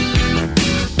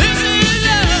 This is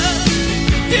love.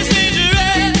 It's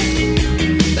dangerous.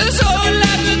 There's a whole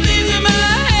lot of things in my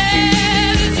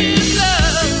head. This is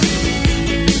love.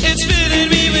 It's fitting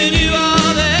me when you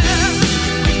are there.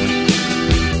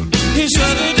 It's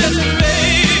love and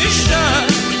desperation.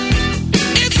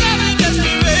 It's love and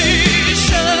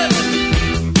desperation.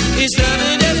 It's love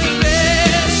and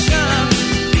desperation.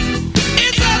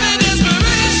 It's love and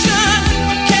desperation.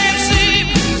 Can't sleep.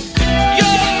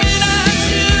 Your midnight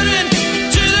children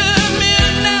to the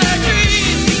midnight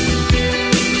creep.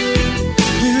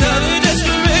 Love and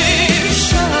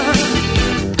desperation.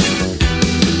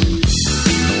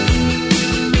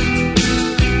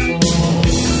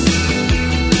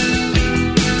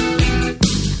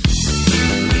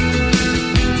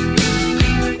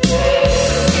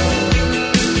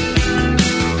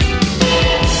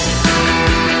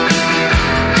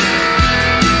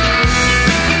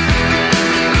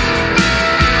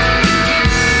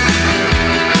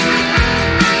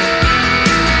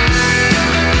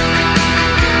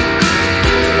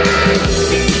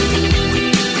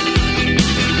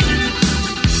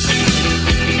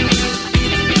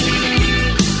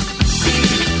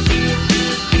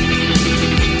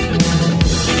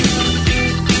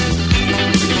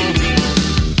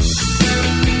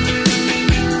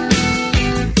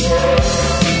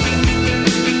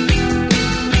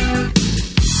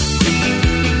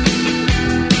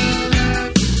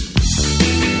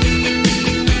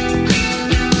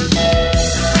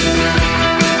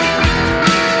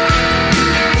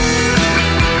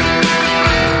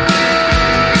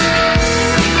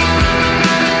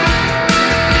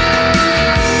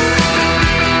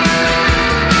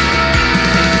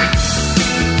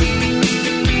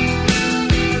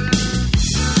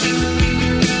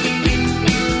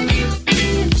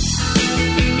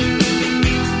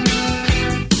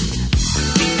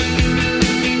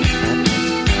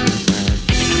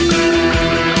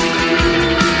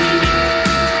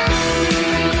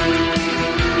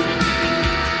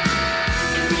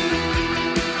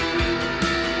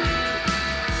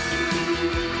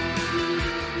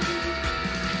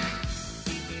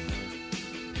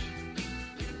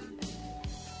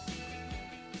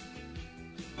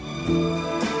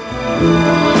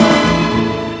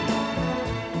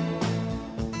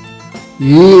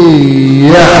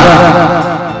 Yeah.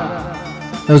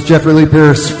 That was Jeffrey Lee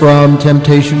Pierce from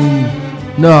Temptation.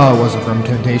 No, it wasn't from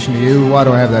Temptation to You. Why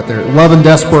do I have that there? Love and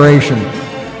Desperation.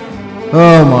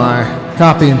 Oh my.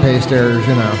 Copy and paste errors,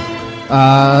 you know.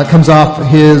 Comes off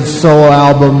his solo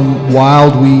album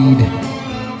Wild Weed,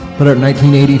 put out in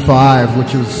 1985,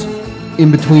 which was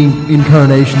in between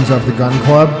incarnations of the Gun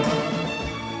Club.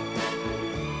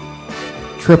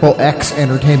 Triple X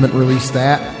Entertainment released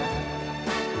that.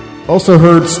 Also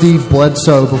heard Steve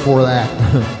Bledsoe before that.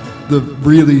 The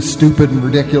really stupid and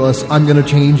ridiculous I'm Gonna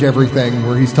Change Everything,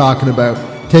 where he's talking about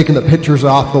taking the pictures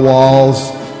off the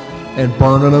walls and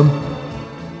burning them,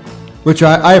 which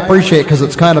I appreciate because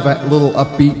it's kind of a little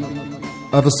upbeat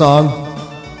of a song,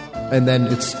 and then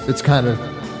it's kind of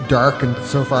dark, and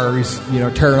so far he's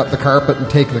tearing up the carpet and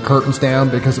taking the curtains down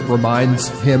because it reminds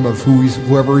him of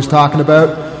whoever he's talking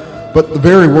about. But the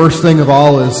very worst thing of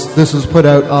all is this was put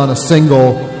out on a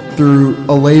single through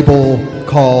a label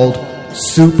called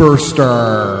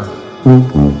Superstar.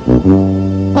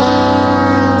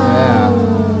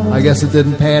 Yeah, I guess it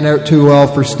didn't pan out too well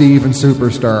for Steve and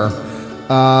Superstar.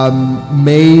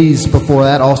 Maze before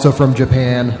that, also from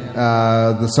Japan.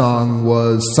 The song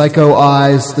was Psycho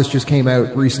Eyes. This just came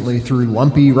out recently through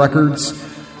Lumpy Records.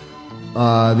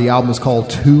 The album is called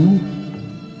 2.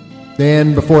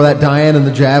 Then before that, Diane and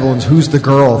the Javelins, Who's the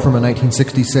Girl, from a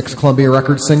 1966 Columbia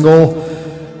Records single.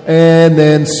 And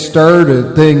then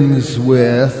started things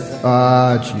with,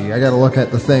 I gotta look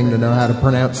at the thing to know how to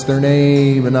pronounce their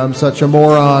name, and I'm such a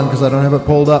moron because I don't have it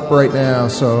pulled up right now,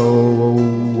 so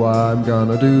I'm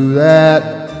gonna do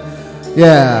that.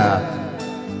 Yeah.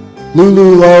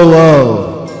 Lulu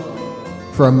Lolo,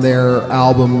 from their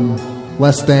album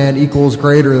Less Than Equals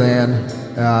Greater Than,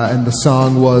 and the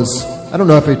song was, I don't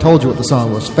know if I told you what the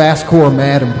song was, Fastcore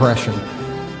Mad Impression.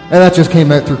 And that just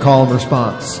came out through call and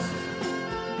response.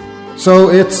 So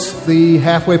it's the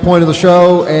halfway point of the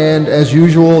show, and as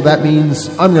usual, that means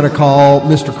I'm going to call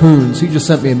Mr. Coons. He just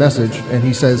sent me a message, and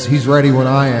he says he's ready when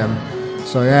I am.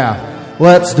 So yeah,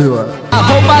 let's do it. I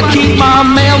hope I keep my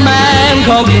mailman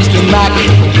called Mr. Mac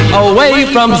away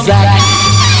from Zach.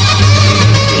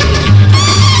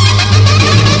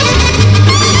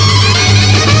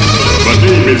 My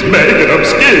name is Mac and I'm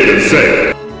scared to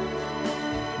say.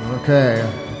 Okay,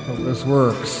 hope this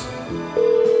works.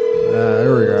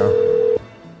 There we go.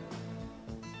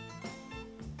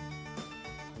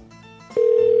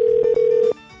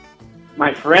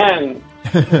 My friend.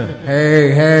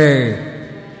 Hey.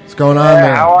 What's going on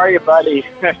there? How are you, buddy?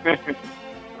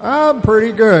 I'm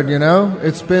pretty good,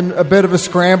 It's been a bit of a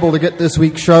scramble to get this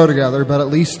week's show together, but at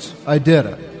least I did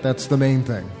it. That's the main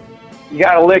thing. You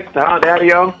got a lick, huh,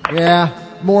 Daddy-O? Yeah,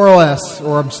 more or less.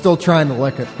 Or I'm still trying to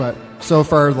lick it, but so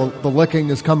far the licking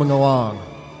is coming along.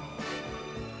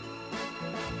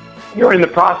 You're in the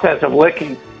process of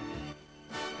licking.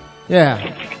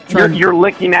 Yeah. You're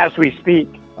licking as we speak.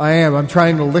 I am. I'm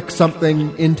trying to lick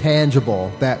something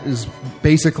intangible that is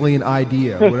basically an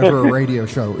idea, whatever a radio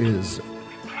show is.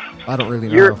 I don't really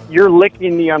know. You're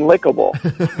licking the unlickable.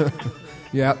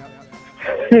 Yep.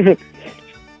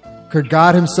 Could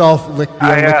God himself lick the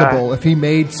unlickable? If he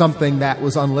made something that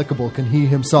was unlickable, can he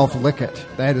himself lick it?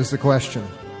 That is the question.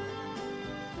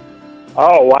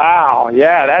 Oh, wow.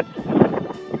 Yeah,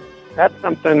 that's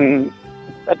something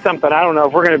I don't know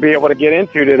if we're going to be able to get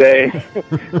into today.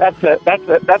 That's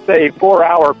a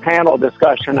 4-hour panel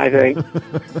discussion, I think,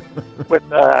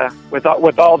 with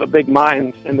all the big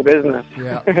minds in the business.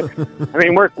 Yeah. I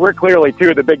mean, we're clearly two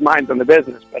of the big minds in the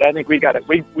business, but I think we'd have to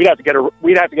get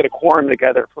a quorum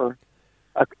together for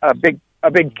a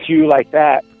big queue like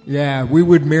that. Yeah, we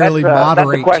would merely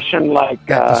moderate that's a question like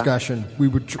that discussion. We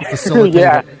would facilitate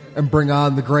it and bring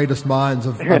on the greatest minds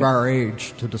of our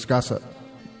age to discuss it.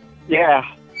 Yeah.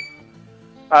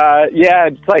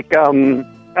 It's like,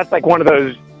 that's like one of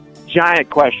those giant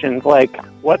questions, like,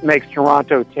 what makes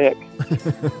Toronto tick?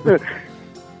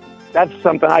 That's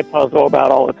something I puzzle about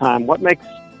all the time. What makes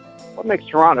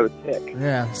Toronto tick?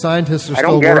 Yeah, scientists are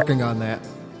still working on that.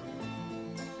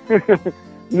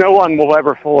 No one will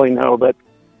ever fully know, but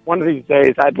one of these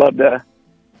days I'd love to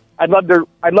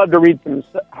read some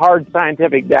hard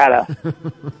scientific data.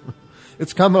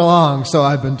 It's coming along, so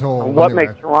I've been told. What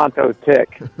makes Toronto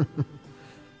tick?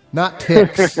 Not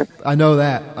ticks. I know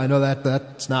that.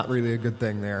 That's not really a good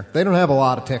thing there. They don't have a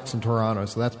lot of ticks in Toronto,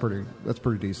 so that's pretty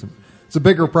decent. It's a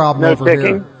bigger problem over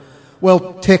here.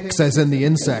 Well, ticks as in the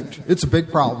insect. It's a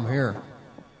big problem here.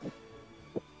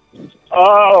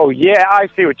 Oh, yeah, I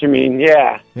see what you mean.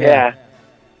 Yeah.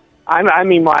 I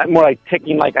mean more like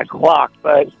ticking like a clock,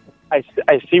 but I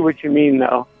see what you mean,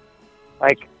 though.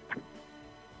 Like,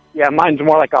 yeah, mine's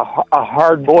more like a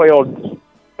hard-boiled,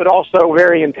 but also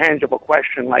very intangible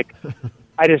question. Like,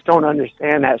 I just don't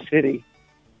understand that city.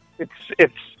 It's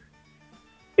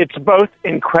both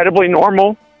incredibly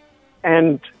normal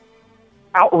and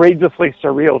outrageously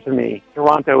surreal to me.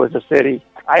 Toronto as a city.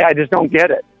 I just don't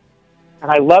get it. And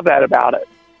I love that about it.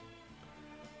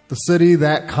 The city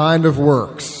that kind of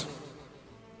works.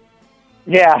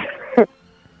 Yeah.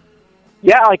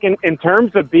 Yeah, like in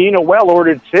terms of being a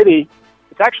well-ordered city,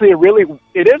 it's actually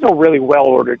it is a really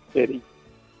well-ordered city.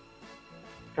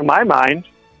 To my mind.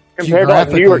 Compared to like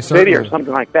New York City or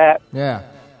something like that. Yeah.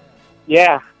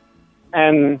 Yeah.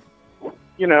 And,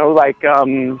 you know, like,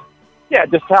 yeah,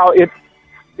 just how it's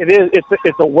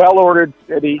a well-ordered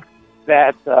city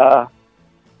that's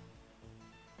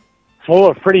full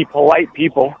of pretty polite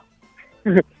people.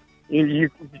 you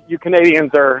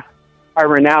Canadians are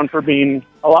renowned for being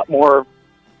a lot more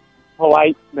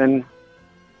polite than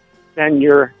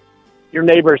your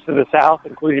neighbors to the south,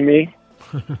 including me.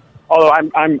 Although I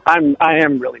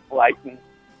am really polite and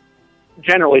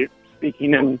generally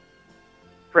speaking and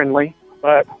friendly,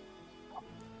 but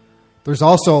there's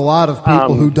also a lot of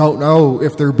people who don't know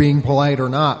if they're being polite or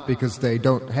not because they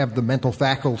don't have the mental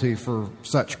faculty for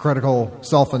such critical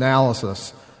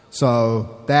self-analysis.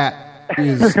 So that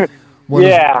is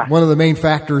one of the main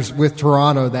factors with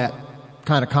Toronto that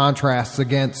kind of contrasts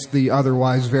against the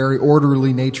otherwise very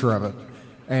orderly nature of it.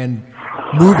 And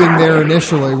moving there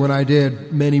initially when I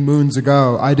did many moons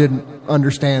ago, I didn't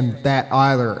understand that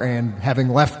either. And having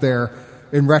left there,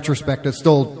 in retrospect, it's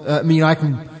still, I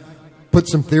can put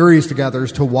some theories together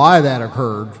as to why that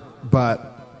occurred,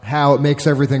 but how it makes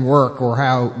everything work or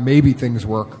how maybe things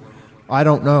work, I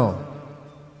don't know.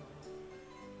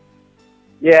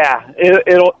 Yeah,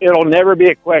 it'll never be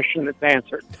a question that's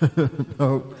answered.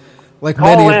 No, like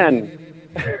Call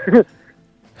in.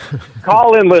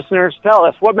 Call in, listeners. Tell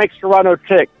us what makes Toronto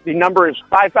tick. The number is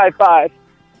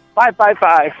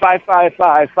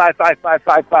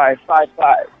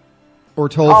 555-555-555-555-555. Or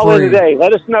toll Call free. in today.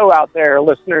 Let us know out there,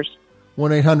 listeners.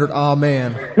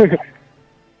 1-800-AH-MAN.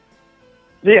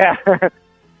 Yeah.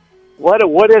 What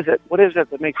is it? What is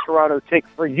it that makes Toronto tick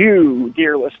for you,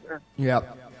 dear listener?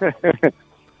 Yep.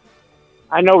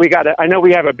 I know we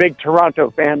have a big Toronto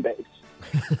fan base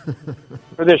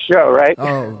for this show, right?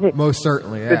 Oh, most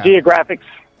certainly. Yeah. The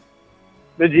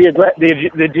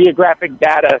geographic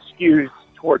data skews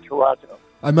toward Toronto.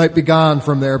 I might be gone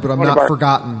from there, but I'm not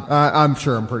forgotten. I'm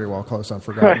sure I'm pretty well close on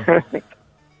forgotten.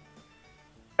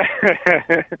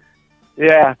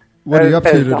 Yeah. What are you up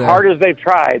to today? As hard as they've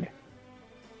tried.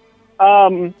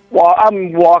 Well,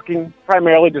 I'm walking,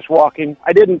 primarily just walking.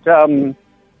 I didn't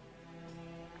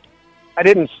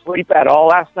sleep at all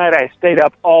last night. I stayed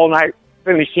up all night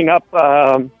finishing up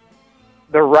the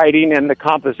writing and the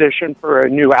composition for a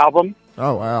new album.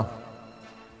 Oh, wow.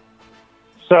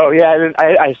 So, yeah,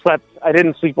 I slept. I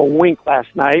didn't sleep a wink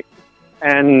last night.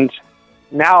 And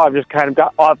now I've just kind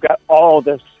of I've got all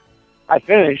this. I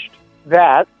finished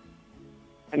that.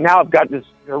 And now I've got this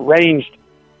deranged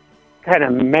kind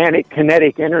of manic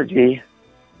kinetic energy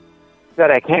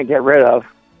that I can't get rid of,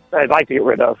 that I'd like to get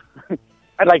rid of.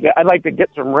 I'd like to get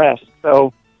some rest,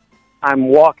 so I'm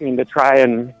walking to try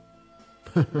and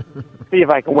see if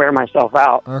I can wear myself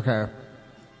out. Okay. I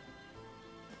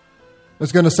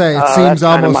was going to say, it seems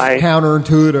almost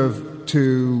counterintuitive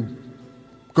to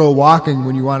go walking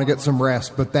when you want to get some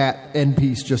rest, but that end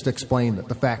piece just explained it,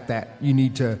 the fact that you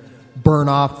need to burn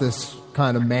off this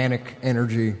kind of manic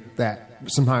energy that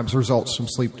sometimes results from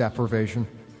sleep deprivation.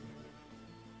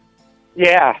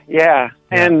 Yeah.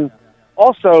 And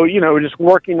also, just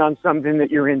working on something that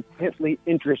you're intensely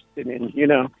interested in,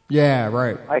 Yeah,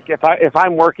 right. Like if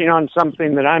I'm working on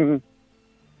something that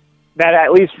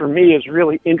at least for me is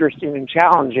really interesting and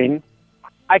challenging,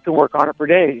 I can work on it for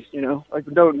days, like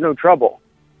no trouble.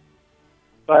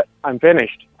 But I'm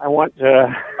finished. I want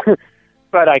to,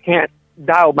 but I can't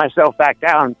dial myself back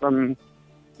down from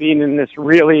being in this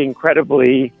really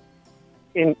incredibly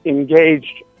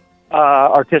engaged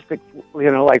artistic,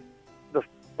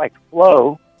 like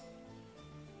flow,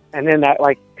 and then that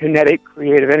like kinetic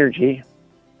creative energy.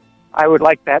 I would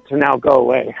like that to now go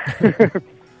away.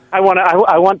 I want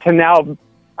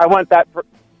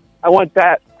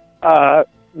that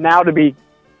now to be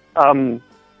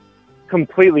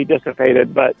completely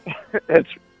dissipated, but it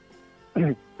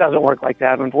doesn't work like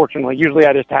that, unfortunately. Usually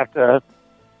I just have to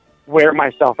wear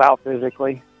myself out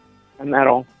physically, and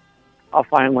I'll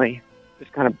finally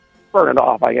just kind of burn it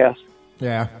off, I guess.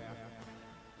 Yeah.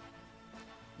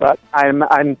 But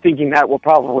I'm thinking that will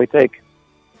probably take.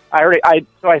 I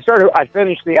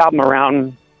finished the album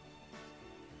around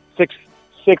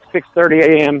 6:30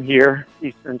 a.m. here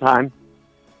Eastern time,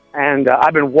 and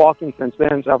I've been walking since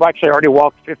then. So I've actually already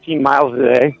walked 15 miles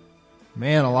a day.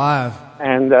 Man alive!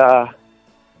 And I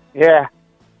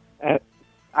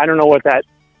don't know what that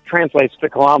translates to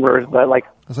kilometers, but like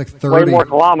That's like way 30. more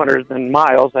kilometers than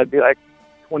miles. That'd be like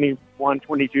 21,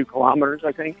 22 kilometers,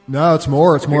 I think. No, it's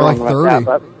more. It's more like 30. That,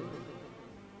 but...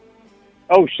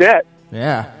 Oh, shit.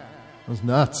 Yeah. It was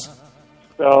nuts.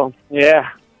 So, yeah.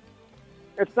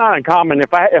 It's not uncommon.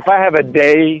 If I have a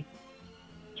day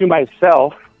to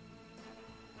myself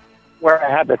where I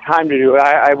have the time to do it,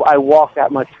 I walk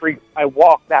that much I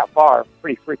walk that far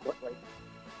pretty frequently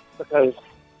because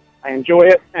I enjoy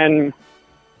it. And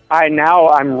I'm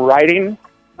writing.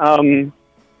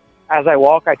 As I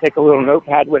walk, I take a little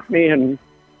notepad with me, and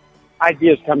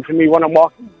ideas come to me when I'm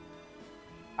walking.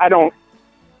 I don't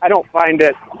find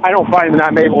that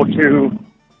I'm able to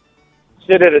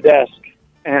sit at a desk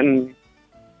and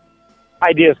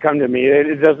ideas come to me.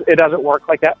 It doesn't work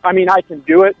like that. I mean, I can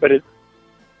do it, but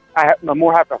I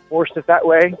more have to force it that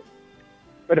way.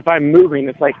 But if I'm moving,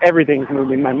 it's like everything's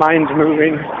moving. My mind's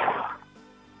moving.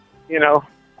 You know,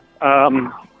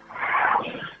 I'm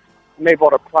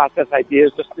able to process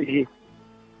ideas.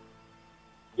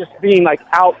 Just being like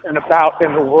out and about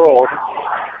in the world,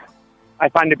 I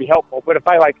find to be helpful. But if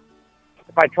I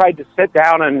tried to sit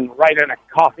down and write in a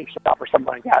coffee shop or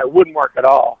something like that, it wouldn't work at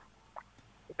all.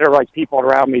 If there were like people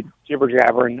around me jibber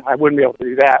jabbering, I wouldn't be able to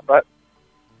do that. But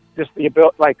just the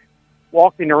ability, like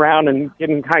walking around and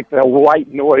getting kind of the white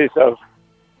noise of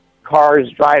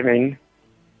cars driving,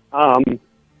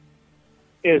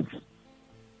 is,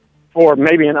 for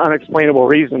maybe an unexplainable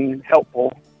reason,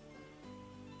 helpful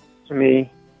to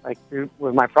me, like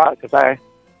with my product, because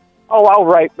I'll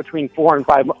write between 4 and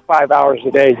 5 hours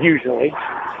a day, usually,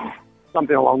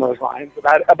 something along those lines,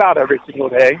 about every single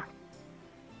day.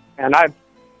 And I'm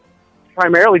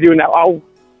primarily doing that.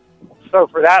 So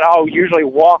for that, I'll usually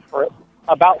walk for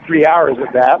about 3 hours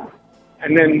of that,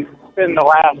 and then spend the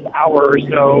last hour or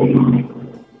so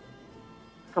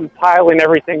compiling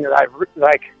everything that I've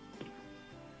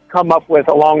come up with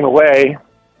along the way,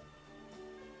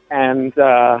 and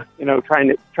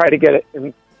try to get it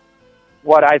in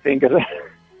what I think is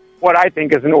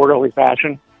an orderly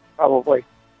fashion. Probably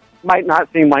might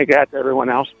not seem like that to everyone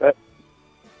else, but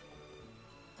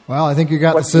well, I think you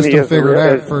got the system figured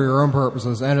out for your own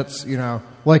purposes, and it's,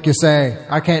 like you say,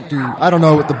 I don't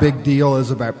know what the big deal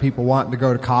is about people wanting to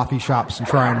go to coffee shops and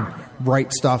try and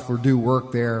write stuff or do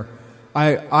work there.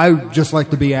 I just like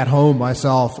to be at home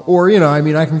myself, or,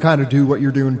 I can kind of do what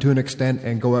you're doing to an extent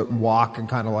and go out and walk and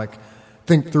kind of like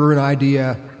think through an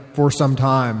idea for some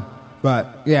time.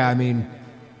 But yeah,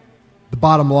 the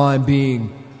bottom line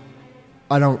being,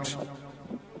 I don't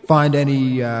find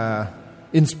any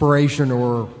inspiration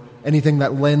or anything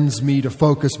that lends me to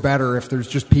focus better if there's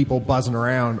just people buzzing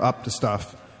around up to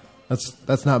stuff.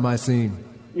 That's not my scene.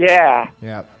 Yeah.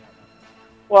 Yeah.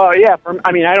 Well, yeah.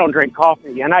 I don't drink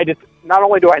coffee, and not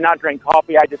only do I not drink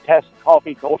coffee, I detest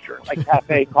coffee culture, like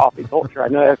cafe coffee culture. I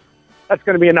know that's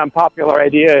going to be an unpopular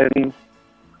idea in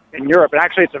Europe, and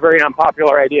actually it's a very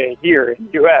unpopular idea here in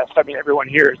the U.S. Everyone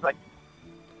here is like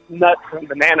nuts and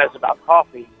bananas about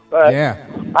coffee, but yeah.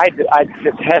 I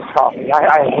detest coffee.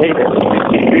 I hate it.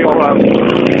 I feel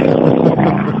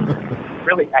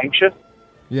really anxious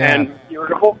and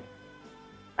irritable,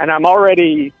 and I'm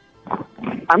already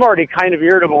kind of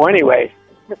irritable anyway.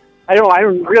 I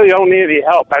really don't need any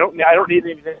help. I don't need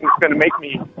anything that's going to make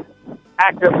me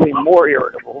actively more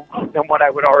irritable than what I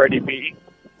would already be.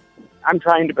 I'm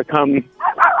trying to become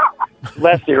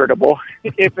less irritable,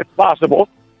 if it's possible.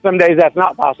 Some days that's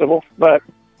not possible, but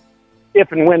if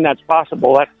and when that's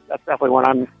possible, that's definitely what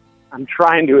I'm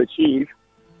trying to achieve.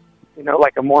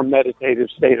 Like a more meditative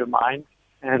state of mind,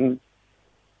 and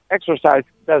exercise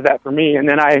does that for me. And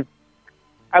then I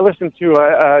listened to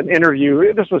an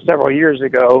interview. This was several years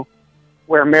ago,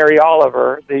 where Mary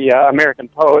Oliver, the American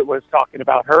poet, was talking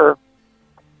about her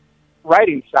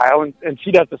writing style, and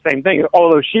she does the same thing,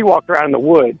 although she walked around in the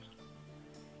woods,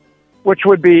 which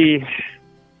would be,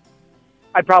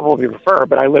 I'd probably prefer,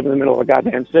 but I live in the middle of a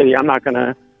goddamn city. I'm not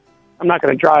gonna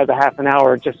drive a half an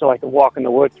hour just so I can walk in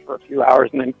the woods for a few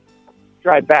hours and then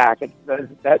drive back.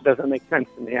 That doesn't make sense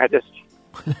to me.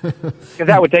 Because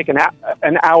that would take an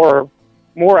hour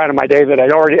more out of my day that I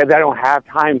don't have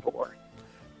time for.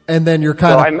 And then you're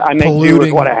kind of I make do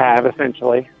with what I have,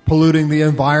 essentially. Polluting the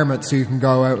environment so you can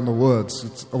go out in the woods.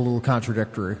 It's a little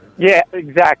contradictory. Yeah,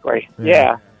 exactly.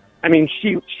 Yeah.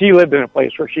 She lived in a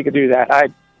place where she could do that.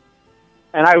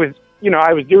 I was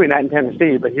doing that in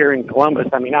Tennessee, but here in Columbus,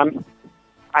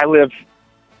 I live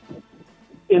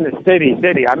in the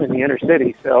city. I'm in the inner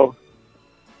city, so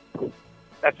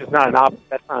that's just not an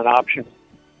option.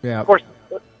 Yeah. Of course,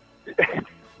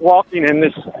 walking in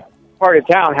this part of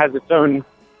town has its own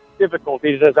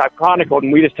difficulties, as I've chronicled,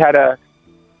 and we just had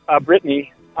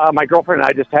Brittany, my girlfriend, and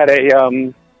I just had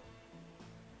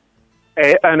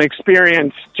an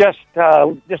experience just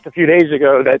a few days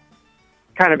ago that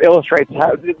kind of illustrates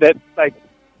how that like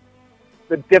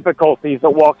the difficulties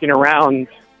of walking around,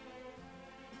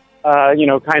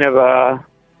 kind of a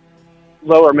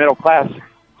lower middle class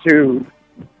to,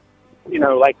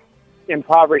 like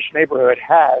impoverished neighborhood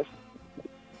has.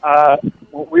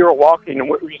 We were walking, and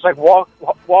we were just like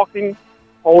walking,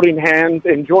 holding hands,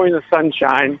 enjoying the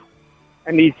sunshine,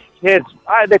 and these kids,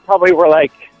 they probably were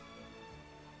like,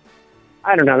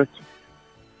 I don't know,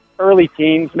 early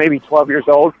teens, maybe 12 years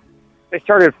old. They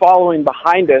started following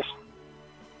behind us,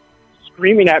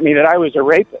 screaming at me that I was a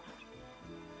rapist.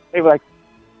 They were like,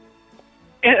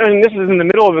 and this is in the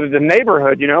middle of the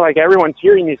neighborhood, like everyone's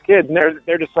hearing these kids, and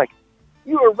they're just like,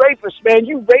 "You a rapist, man!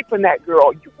 You raping that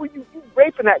girl! You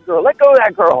raping that girl! Let go of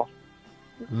that girl!"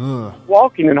 Ugh.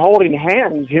 Walking and holding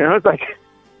hands, it's like,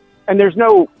 and there's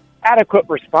no adequate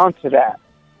response to that.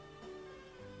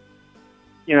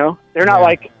 They're not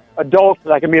like adults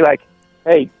that I can be like,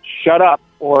 "Hey, shut up,"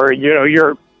 or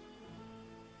there's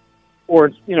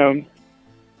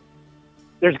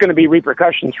going to be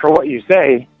repercussions for what you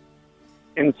say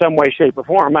in some way, shape, or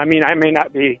form. I mean, I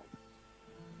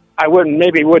wouldn't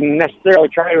necessarily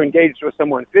try to engage with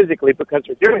someone physically because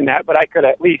they're doing that, but I could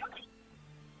at least,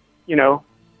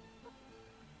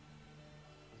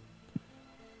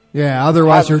 Yeah,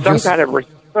 otherwise you're some just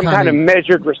kind of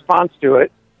measured response to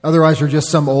it. Otherwise you're just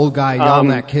some old guy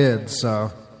yelling at kids,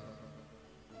 so.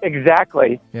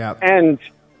 Exactly. Yeah. And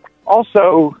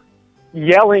also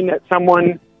yelling at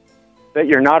someone that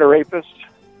you're not a rapist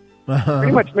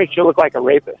pretty much makes you look like a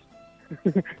rapist.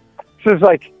 So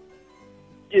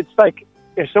it's like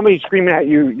if somebody's screaming at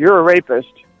you, "You're a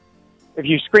rapist," if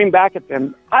you scream back at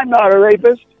them, "I'm not a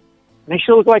rapist," it makes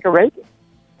you look like a rapist.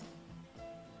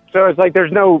 So it's like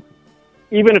there's no,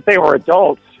 even if they were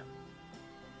adults,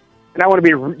 and I want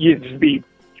to be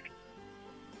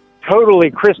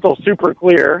totally crystal super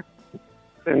clear,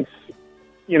 since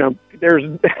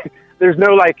there's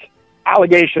no like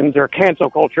allegations or cancel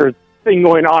culture thing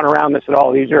going on around this at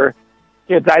all. These are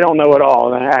kids I don't know at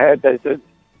all, and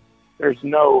there's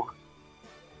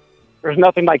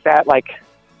nothing like that like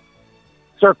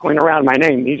circling around my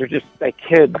name. These are just like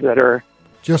kids that are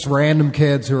just random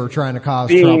kids who are trying to cause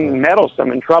being trouble.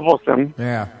 meddlesome and troublesome.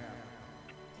 Yeah.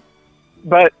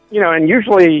 But, and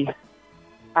usually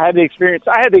I had the experience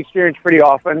pretty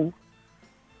often,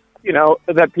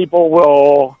 that people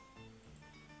will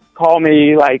call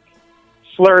me like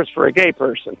slurs for a gay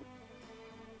person.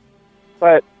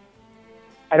 But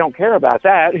I don't care about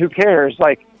that. Who cares?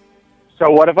 Like, so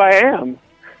what if I am?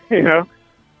 Yeah.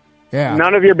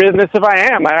 None of your business if I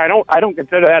am. I don't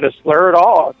consider that a slur at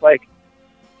all. It's like,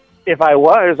 if I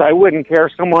was, I wouldn't care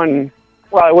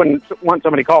I wouldn't want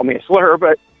somebody to call me a slur,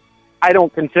 but I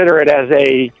don't consider it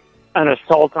as an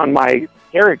assault on my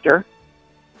character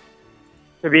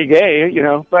to be gay,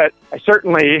 but I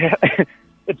certainly,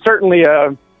 it's certainly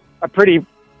a pretty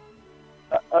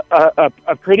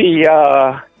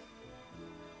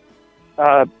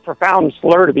profound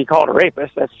slur to be called a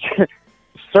rapist. That's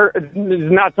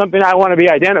not something I want to be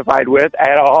identified with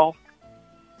at all.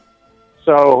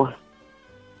 So,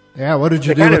 yeah, what did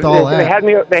you do with all that?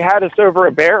 They had us over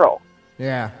a barrel.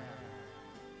 Yeah.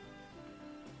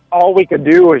 All we could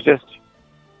do was just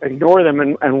ignore them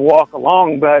and walk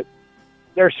along, but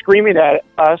they're screaming at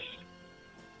us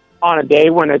on a day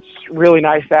when it's really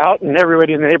nice out and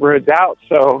everybody in the neighborhood's out.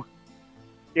 So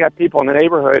you got people in the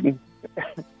neighborhood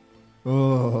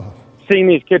seeing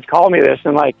these kids call me this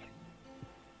and like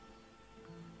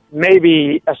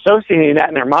maybe associating that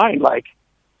in their mind, like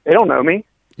they don't know me.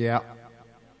 Yeah.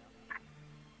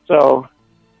 So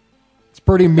it's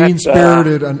pretty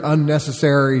mean-spirited and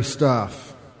unnecessary stuff.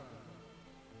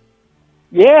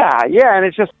 Yeah, and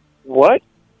it's just, what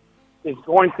is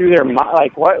going through their mind?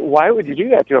 Like, why would you do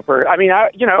that to a person? I mean, I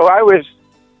was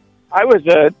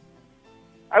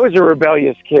a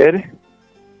rebellious kid,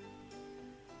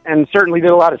 and certainly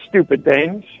did a lot of stupid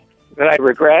things that I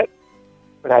regret.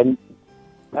 But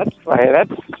that's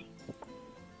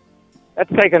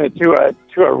taken it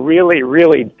to a really,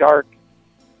 really dark,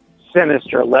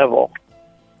 sinister level.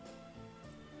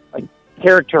 Like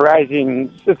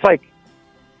characterizing, it's like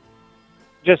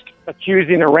just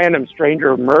accusing a random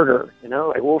stranger of murder,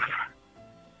 like, well,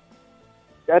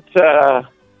 that's a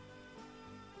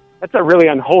really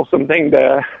unwholesome thing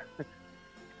to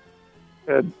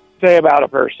say about a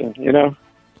person,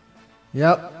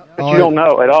 Yep. But you don't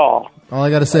know at all. All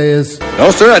I got to say is, no,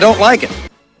 sir, I don't like it.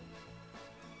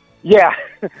 Yeah,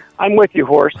 I'm with you,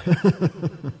 horse.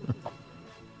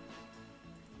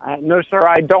 No, sir,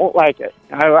 I don't like it.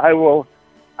 I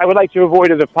would like to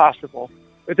avoid it if possible.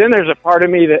 But then there's a part of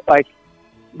me that, like,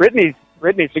 Brittany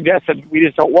suggested we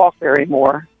just don't walk there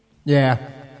anymore. Yeah.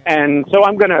 And so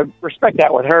I'm going to respect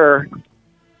that with her,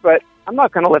 but I'm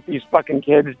not going to let these fucking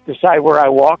kids decide where I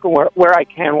walk and where I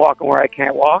can walk and where I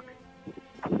can't walk.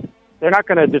 They're not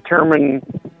going to determine,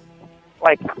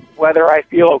 like, whether I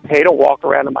feel okay to walk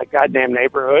around in my goddamn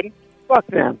neighborhood. Fuck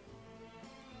them.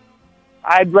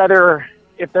 I'd rather,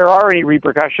 if there are any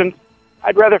repercussions,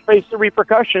 I'd rather face the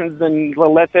repercussions than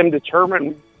let them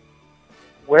determine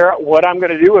what I'm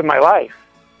going to do with my life.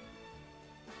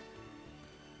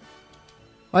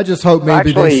 I just hope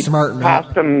maybe they smarten up.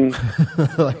 Past them.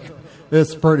 Like,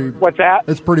 it's pretty. What's that?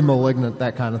 It's pretty malignant,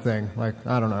 that kind of thing. Like,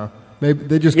 I don't know. Maybe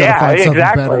they just got to find something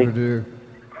better to do.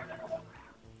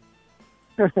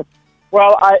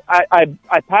 Well,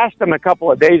 I passed them a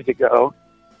couple of days ago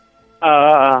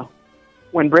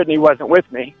when Brittany wasn't with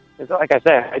me. Because, like I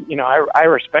said, I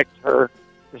respect her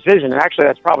decision, and actually,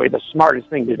 that's probably the smartest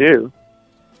thing to do.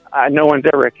 No one's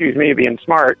ever accused me of being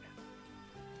smart,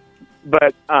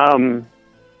 but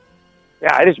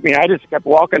yeah, I just kept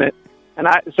walking it, and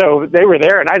so they were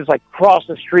there, and I just like crossed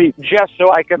the street just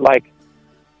so I could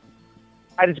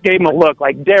I just gave them a look,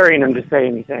 like daring them to say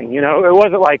anything. It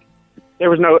wasn't like it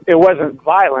wasn't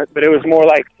violent, but it was more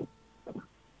like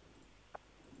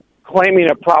claiming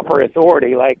a proper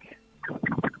authority. Like,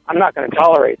 I'm not going to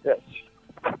tolerate this.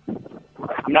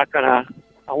 I'm not going to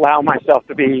allow myself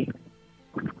to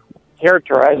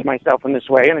characterize myself in this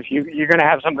way. And if you're going to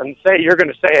have something to say, you're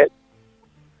going to say it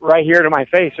right here to my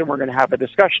face, and we're going to have a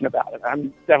discussion about it.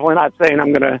 I'm definitely not saying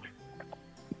I'm going to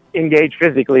engage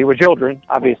physically with children,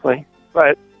 obviously,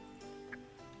 but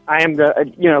I am going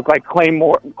to, claim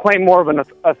more of an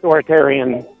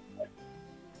authoritarian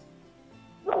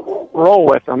role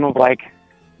with them of like,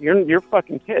 you're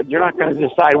fucking kids. You're not going to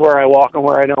decide where I walk and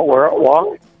where I don't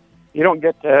walk. You don't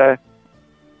get to,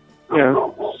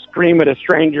 scream at a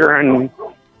stranger and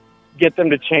get them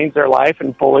to change their life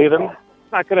and bully them.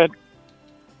 That's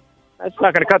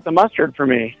not gonna cut the mustard for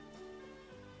me.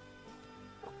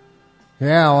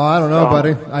 Yeah, well, I don't know,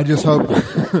 buddy. I just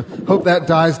hope that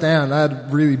dies down. That'd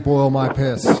really boil my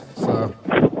piss. So.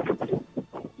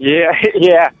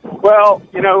 Yeah. Well,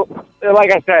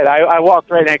 like I said, I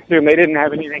walked right next to them. They didn't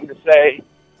have anything to say.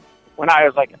 When I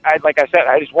was I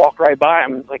just walked right by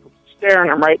them, like staring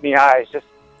them right in the eyes, just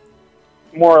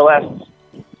more or less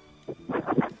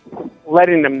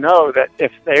letting them know that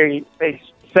if they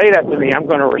say that to me, I'm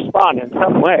going to respond in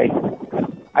some way.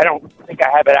 I don't think I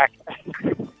have it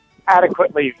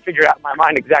adequately figured out in my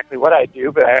mind exactly what I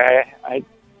do, but I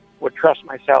would trust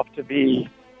myself to be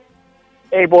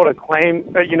able to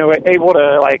claim, able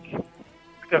to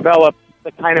develop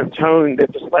the kind of tone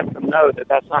that just lets them know that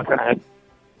that's not going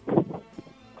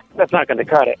to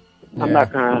cut it. Yeah. I'm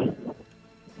not going to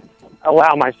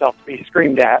allow myself to be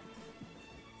screamed at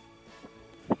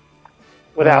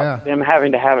without them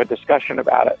having to have a discussion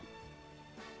about it.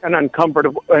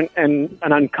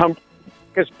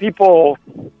 Because people,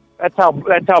 that's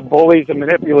how bullies and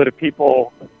manipulative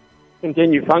people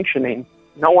continue functioning.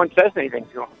 No one says anything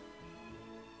to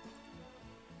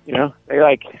them.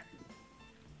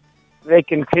 They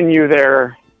continue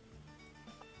their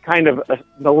kind of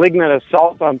malignant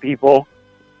assault on people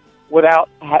without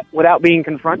being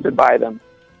confronted by them.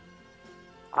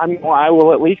 I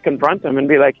will at least confront them and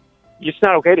be like, it's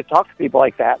not okay to talk to people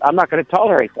like that. I'm not going to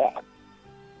tolerate that.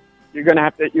 You're going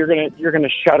to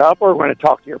shut up, or we're going to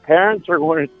talk to your parents, or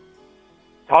we're going to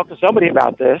talk to somebody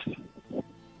about this.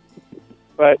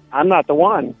 But I'm not the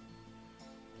one.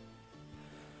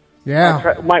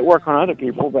 Yeah. It might work on other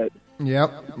people, but...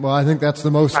 Yep. Well, I think that's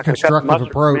the most constructive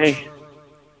approach.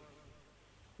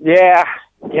 Yeah.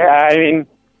 I mean,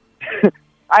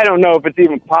 I don't know if it's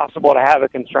even possible to have a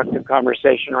constructive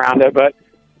conversation around it, but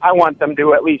I want them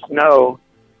to at least know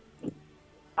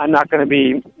I'm not going to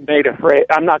be made afraid.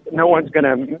 No one's going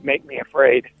to make me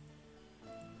afraid.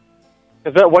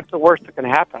 Because what's the worst that can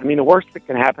happen? I mean, the worst that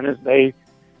can happen is they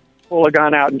pull a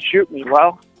gun out and shoot me.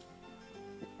 Well,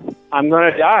 I'm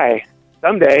going to die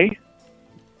someday.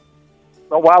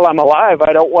 But while I'm alive,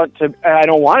 I don't want to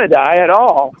die at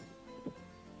all.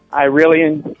 I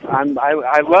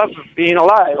love being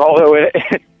alive, although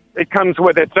it comes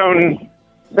with its own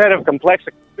set of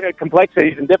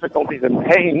complexities and difficulties and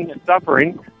pain and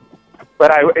suffering.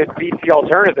 But it beats the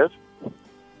alternative.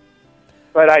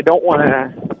 But I don't want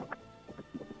to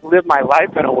live my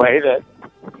life in a way that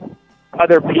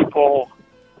other people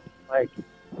that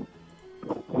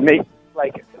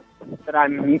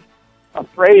I'm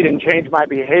afraid and change my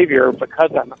behavior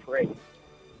because I'm afraid.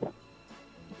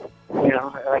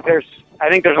 I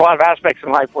think there's a lot of aspects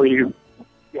in life where you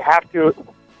have to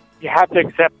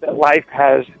accept that life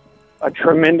has a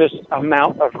tremendous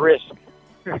amount of risk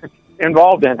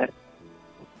involved in it.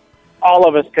 All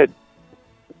of us could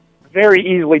very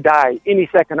easily die any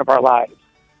second of our lives.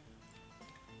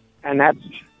 And that's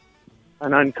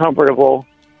an uncomfortable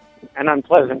and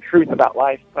unpleasant truth about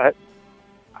life, but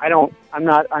I'm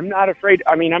not afraid.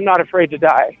 I mean, I'm not afraid to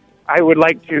die. I would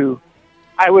definitely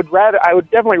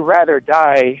rather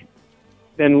die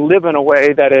than live in a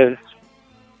way that is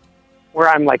where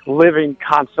I'm like living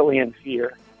constantly in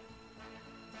fear.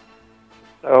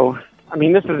 So, I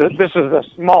mean, this is a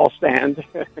small stand.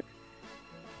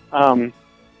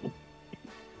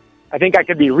 I think I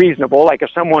could be reasonable. Like if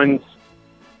someone's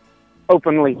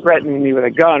openly threatening me with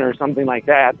a gun or something like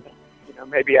that, you know,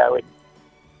 maybe I would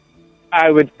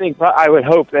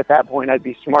hope that at that point I'd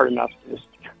be smart enough to just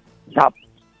stop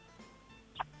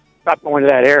going to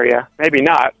that area. Maybe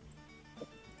not.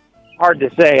 Hard to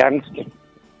say. I'm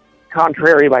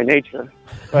contrary by nature,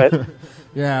 but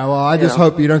yeah. Well, I just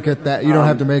hope you don't get that. You don't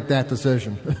have to make that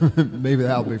decision. Maybe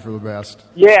that'll be for the best.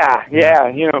 Yeah.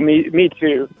 You know, me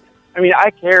too. I mean,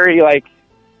 I carry, like,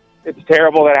 it's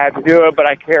terrible that I have to do it, but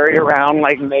I carry around,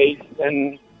 like, mace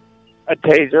and a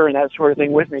taser and that sort of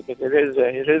thing with me because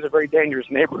it is a very dangerous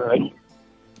neighborhood.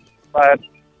 But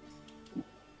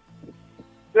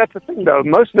that's the thing, though.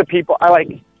 Most of the people,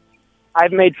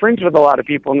 I've made friends with a lot of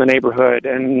people in the neighborhood,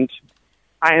 and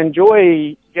I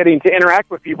enjoy getting to interact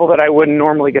with people that I wouldn't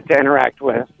normally get to interact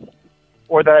with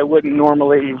or that I wouldn't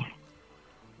normally...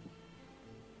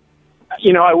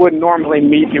 You know, I wouldn't normally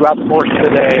meet throughout the course of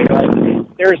the day. Like,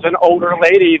 there's an older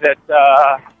lady that,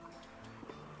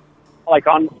 like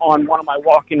on one of my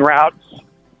walking routes,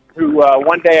 who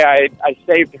one day I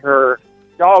saved her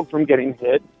dog from getting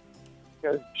hit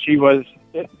because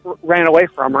it ran away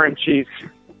from her, and she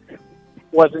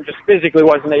wasn't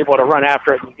able to run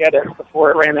after it and get it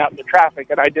before it ran out into traffic.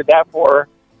 And I did that for her,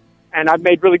 and I've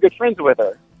made really good friends with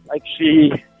her. Like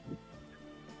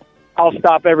I'll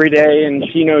stop every day, and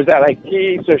she knows I like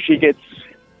tea, so she gets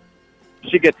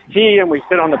tea, and we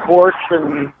sit on the porch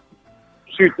and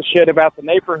shoot the shit about the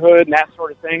neighborhood and that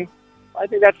sort of thing. I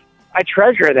think I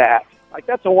treasure that. Like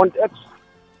that's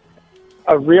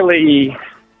a really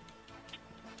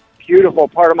beautiful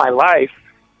part of my life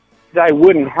that I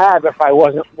wouldn't have if I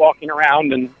wasn't walking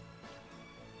around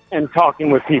and talking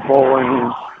with people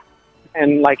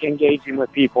and like engaging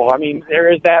with people. I mean,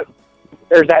 there's that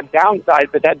downside,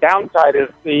 but that downside is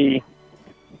the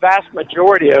vast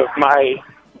majority of my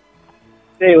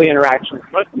daily interactions.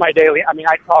 Most of my daily, I mean,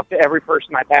 I talk to every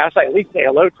person I pass. I at least say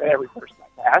hello to every person I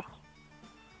pass.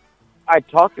 I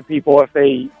talk to people if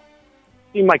they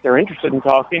seem like they're interested in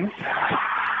talking.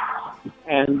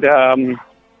 And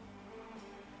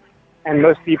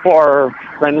most people are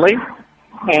friendly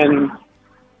and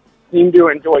seem to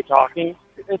enjoy talking.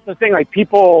 It's the thing, like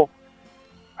people,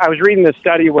 I was reading this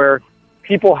study where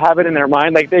people have it in their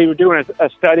mind, like they were doing a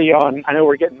study on, I know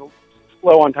we're getting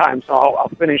slow on time, so I'll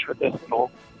finish with this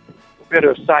little bit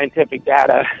of scientific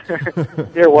data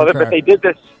here with it, but they did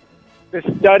this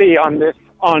study on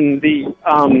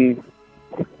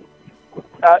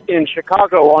in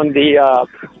Chicago on the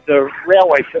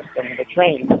railway system, the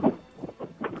train.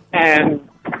 And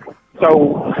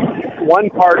so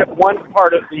one part of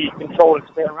the controlled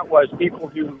experiment was people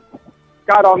who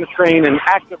got on the train and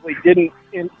actively didn't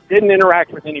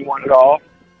interact with anyone at all.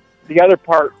 The other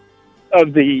part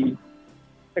of the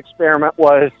experiment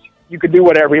was you could do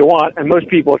whatever you want, and most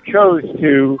people chose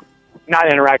to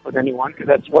not interact with anyone because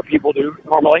that's what people do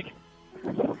normally.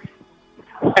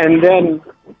 And then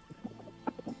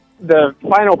the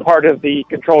final part of the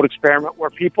controlled experiment were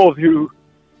people who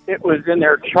it was in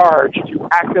their charge to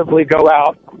actively go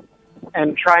out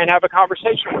and try and have a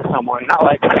conversation with someone, not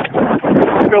like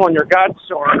spilling your guts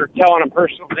or telling them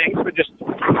personal things, but just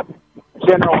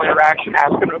general interaction,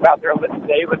 asking them about their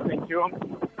day, listening to them.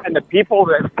 And the people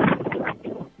that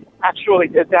actually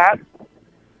did that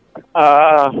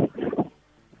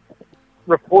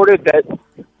reported that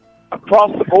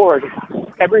across the board,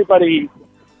 everybody's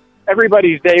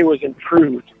day was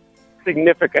improved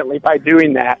significantly by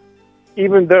doing that,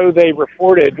 even though they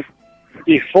reported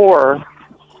before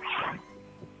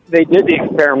they did the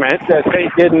experiment that they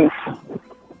didn't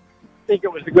think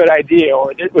it was a good idea,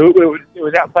 or it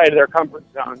was outside of their comfort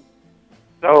zone.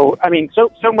 So, I mean, so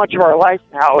much of our life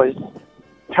now is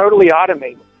totally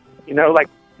automated. You know, like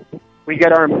we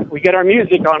get our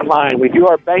music online, we do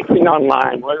our banking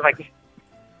online. We're like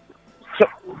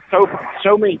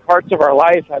so many parts of our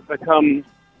life have become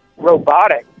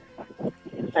robotic,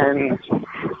 and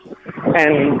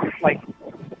like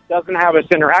doesn't have us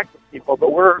interact with people.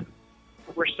 But we're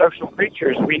social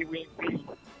creatures. We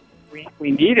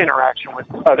need interaction with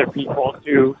other people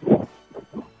to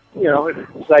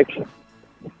it's like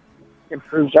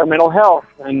improves our mental health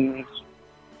and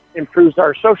improves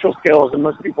our social skills. And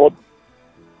most people's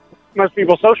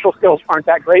social skills aren't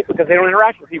that great because they don't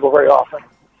interact with people very often.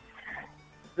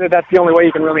 So that's the only way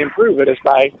you can really improve it is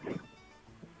by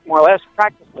more or less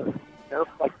practicing.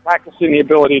 Like practicing the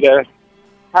ability to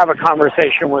have a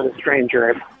conversation with a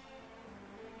stranger.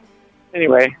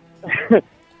 Anyway,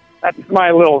 that's my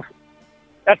little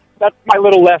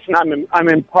lesson I'm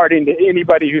imparting to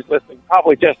anybody who's listening.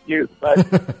 Probably just you, but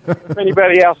if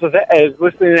anybody else is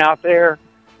listening out there,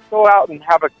 go out and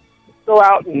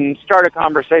start a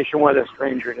conversation with a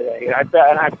stranger today. And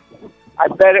I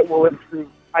bet it will improve.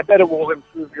 I bet it will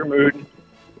improve your mood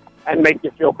and make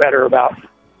you feel better about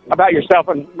yourself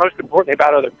and most importantly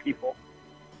about other people.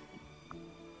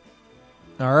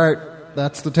 All right,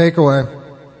 that's the takeaway.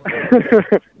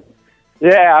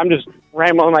 Yeah, I'm just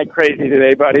rambling like crazy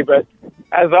today, buddy. But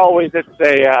as always, it's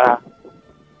a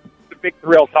big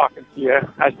thrill talking to you.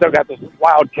 I still got this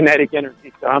wild kinetic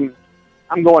energy, so I'm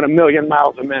going 1,000,000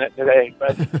 miles a minute today.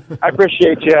 But I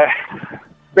appreciate you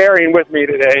bearing with me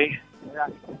today.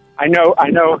 I know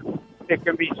it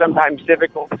can be sometimes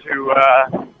difficult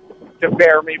to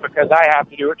bear me because I have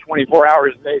to do it 24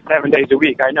 hours a day, 7 days a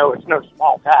week. I know it's no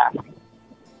small task.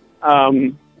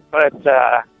 But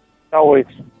I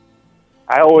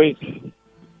always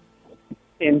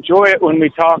enjoy it when we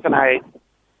talk, and I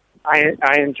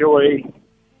enjoy.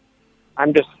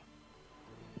 I'm just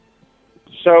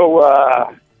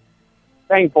so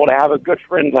thankful to have a good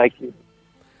friend like you.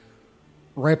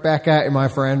 Right back at you, my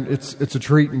friend. It's a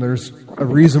treat, and there's a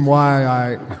reason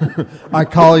why I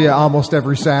call you almost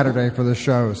every Saturday for this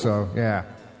show. So yeah,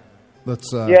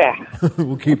 let's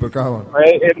we'll keep it going.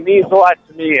 Right, it means a lot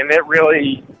to me, and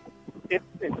it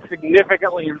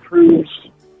significantly improves.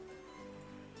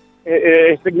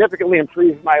 It significantly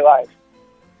improves my life,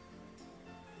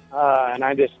 and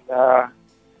I just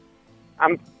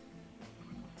I'm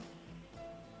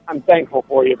thankful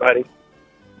for you, buddy.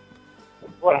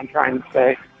 What I'm trying to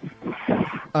say.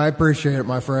 I appreciate it,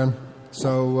 my friend.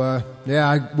 So,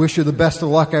 I wish you the best of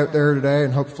luck out there today,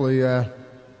 and hopefully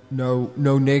no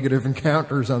negative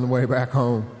encounters on the way back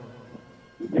home.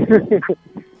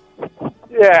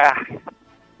 Yeah.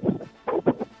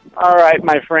 All right,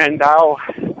 my friend. I'll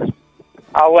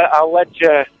let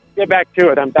you get back to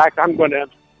it. I'm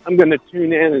gonna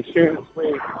tune in as soon as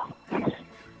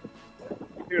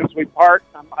we part.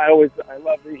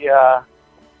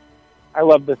 I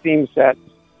love the theme set,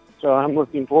 so I'm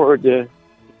looking forward to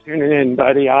tuning in,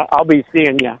 buddy. I'll be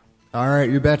seeing you. All right,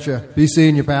 you betcha. Be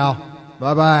seeing you, pal.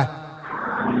 Bye-bye.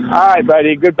 All right,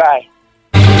 buddy. Goodbye.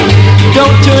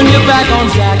 Don't turn your back on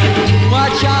Zach.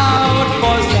 Watch out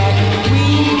for Zach.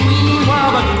 Wee, wee,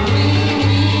 wobba,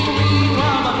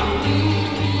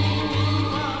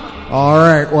 All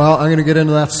right, well, I'm going to get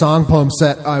into that song poem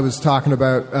set I was talking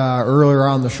about earlier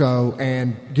on the show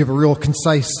and give a real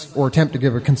concise, or attempt to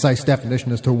give a concise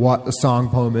definition as to what a song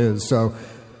poem is. So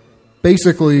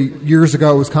basically, years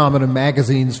ago, it was common in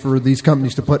magazines for these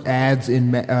companies to put ads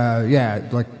in,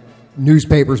 like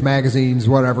newspapers, magazines,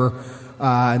 whatever,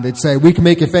 and they'd say, we can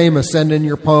make you famous, send in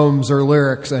your poems or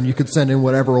lyrics, and you could send in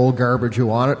whatever old garbage you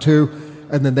want it to.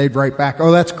 And then they'd write back, oh,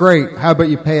 that's great. How about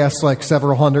you pay us like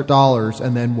several $100s,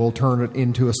 and then we'll turn it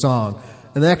into a song.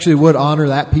 And they actually would honor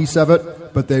that piece of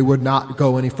it, but they would not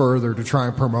go any further to try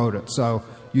and promote it. So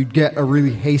you'd get a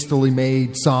really hastily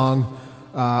made song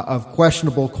of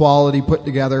questionable quality put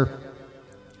together.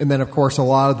 And then, of course, a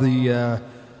lot of the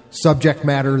subject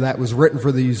matter that was written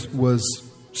for these was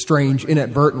strange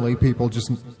inadvertently, people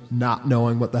just not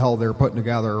knowing what the hell they were putting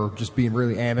together or just being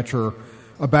really amateur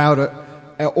about it.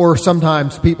 Or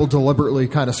sometimes people deliberately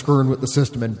kind of screwing with the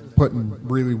system and putting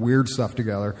really weird stuff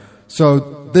together.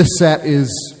 So this set is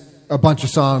a bunch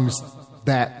of songs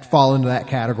that fall into that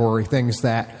category, things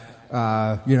that,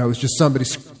 it's just somebody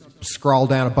scrawled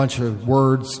down a bunch of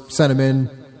words, sent them in,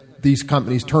 these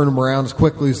companies turn them around as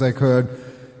quickly as they could,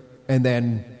 and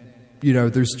then,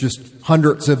 there's just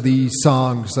hundreds of these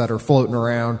songs that are floating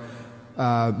around,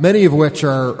 many of which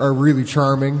are really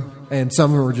charming, and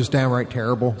some of them are just downright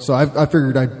terrible. So I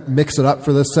figured I'd mix it up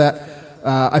for this set.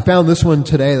 I found this one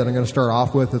today that I'm going to start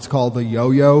off with. It's called The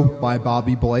Yo-Yo by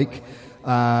Bobby Blake.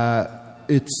 I'm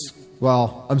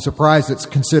surprised it's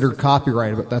considered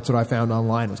copyrighted, but that's what I found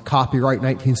online. It's copyright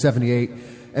 1978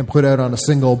 and put out on a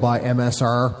single by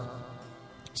MSR.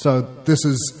 So this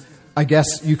is, I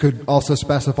guess you could also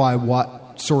specify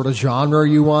what sort of genre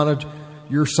you wanted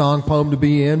your song poem to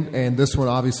be in, and this one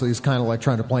obviously is kind of like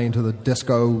trying to play into the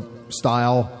disco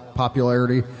style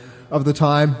popularity of the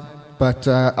time, but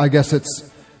I guess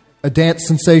it's a dance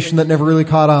sensation that never really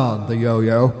caught on, the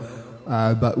yo-yo.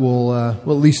 but we'll at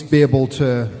least be able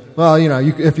to. Well,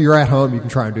 if you're at home, you can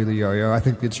try and do the yo-yo. I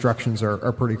think the instructions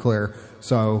are pretty clear.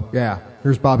 So yeah,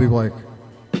 here's Bobby Blake.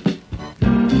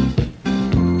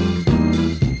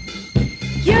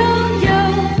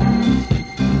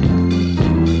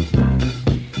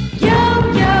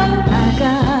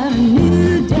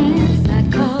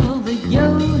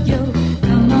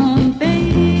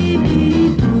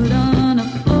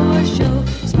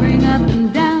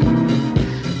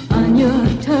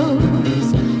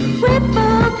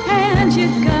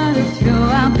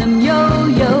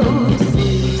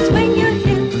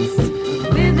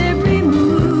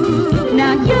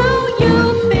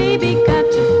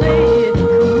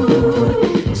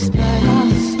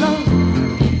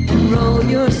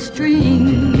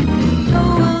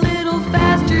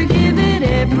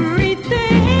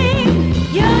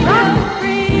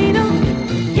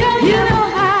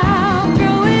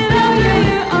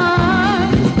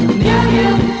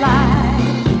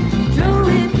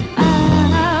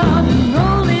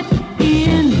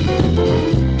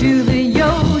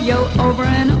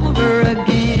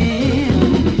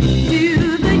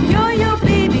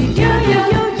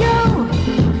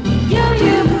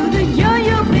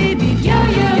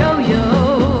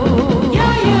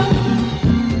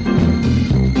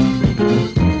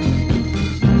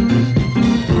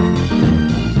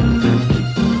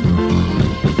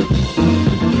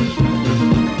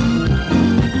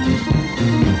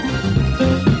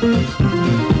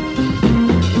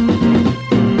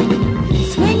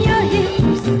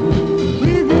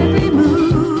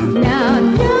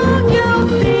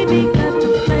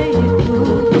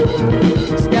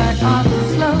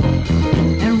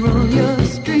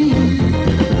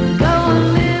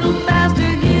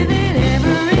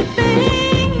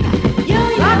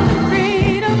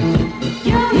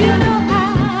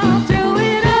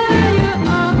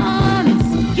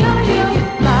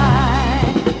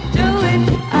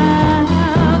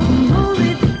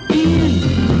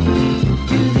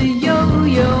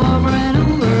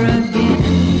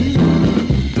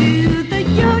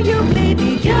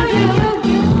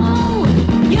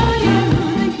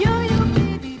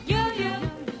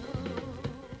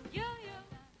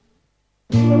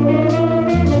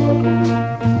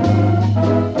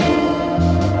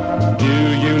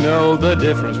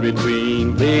 difference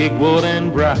between big wood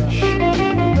and brush?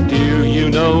 Do you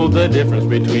know the difference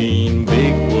between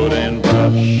big wood and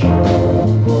brush?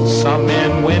 Some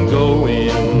men, when going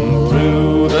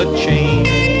through the chain,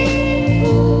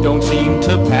 don't seem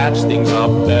to patch things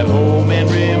up that home and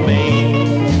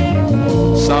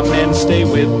remain. Some men stay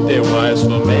with their wives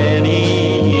for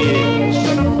many years,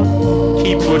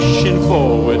 keep pushing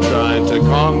forward, trying to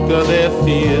conquer their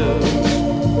fears.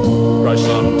 Brush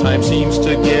sometimes seems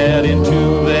to get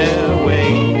into their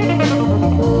way,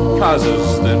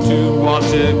 causes them to want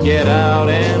to get out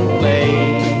and play,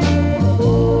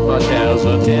 but has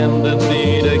a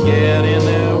tendency to get in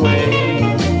their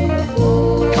way,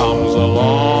 comes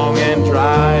along and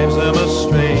drives them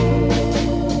astray.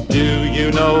 Do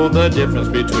you know the difference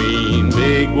between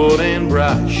big wood and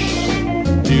brush?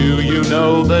 Do you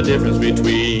know the difference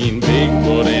between big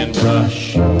wood and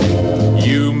brush?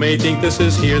 You may think this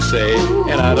is hearsay,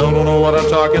 and I don't know what I'm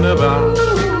talking about,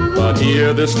 but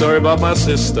hear this story about my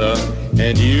sister,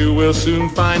 and you will soon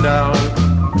find out.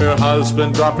 Her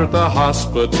husband dropped her at the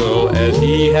hospital, as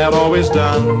he had always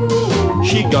done.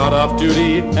 She got off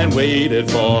duty and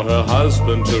waited for her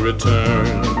husband to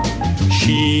return.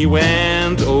 She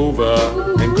went over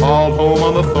and called home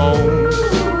on the phone,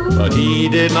 but he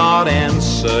did not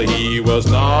answer, he was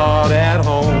not at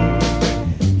home.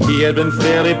 He had been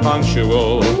fairly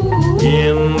punctual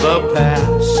in the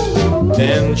past.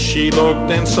 Then she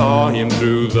looked and saw him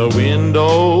through the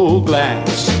window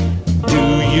glass. Do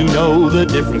you know the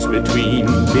difference between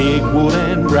big wood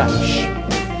and brush?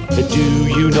 Do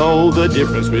you know the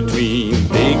difference between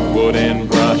big wood and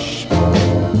brush?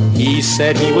 He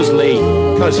said he was late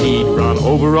 'cause he'd run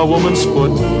over a woman's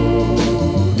foot.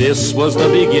 This was the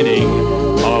beginning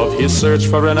of his search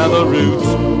for another route.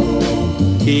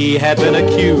 He had been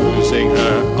accusing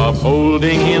her of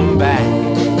holding him back.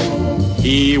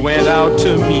 He went out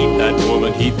to meet that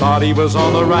woman, he thought he was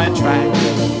on the right track.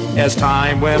 As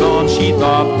time went on, she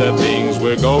thought that things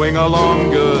were going along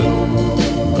good,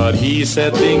 but he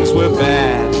said things were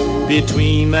bad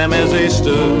between them as they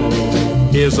stood.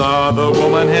 His other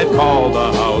woman had called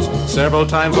the house several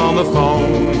times on the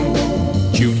phone.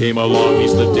 June came along, he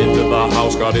slipped into the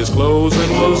house, got his clothes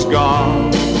and was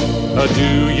gone.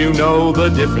 Do you know the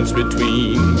difference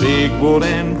between big wood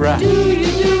and brush?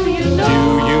 Do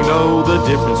you know the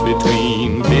difference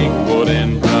between big wood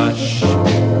and brush?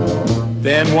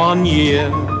 Then one year,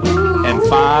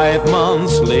 5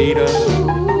 months later,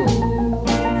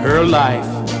 her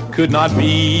life could not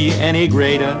be any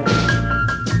greater.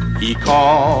 He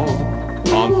called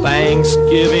on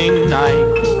Thanksgiving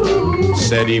night,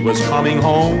 said he was coming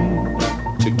home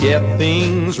to get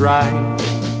things right.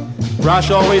 Brush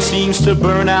always seems to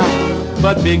burn out,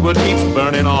 but Bigwood keeps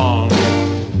burning on.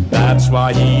 That's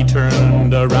why he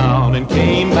turned around and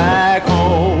came back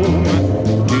home.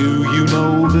 Do you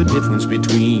know the difference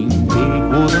between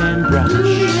Bigwood and Brush? Do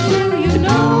you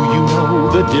know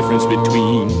the difference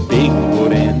between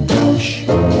Bigwood and Brush?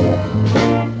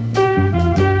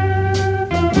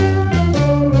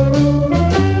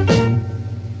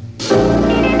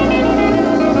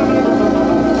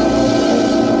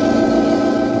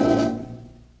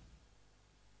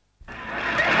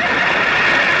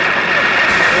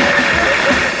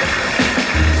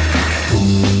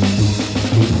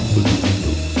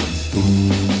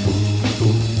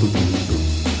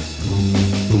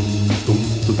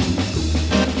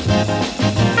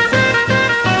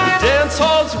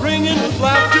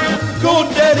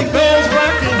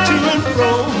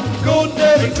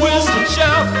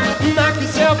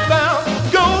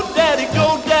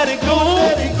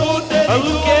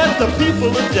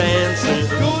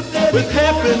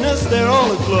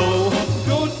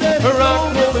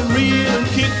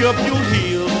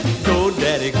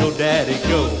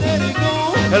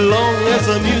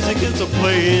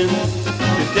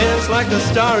 Like a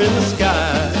star in the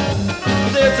sky.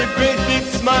 There's a great big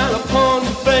smile upon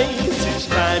your face each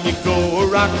time you go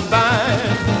rocking by.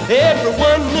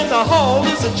 Everyone in the hall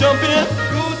is a jumping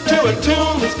to a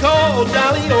tune that's called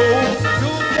Dolly-O.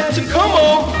 So come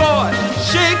on, boy,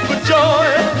 shake for joy.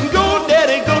 Go,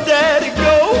 daddy, go, daddy,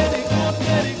 go.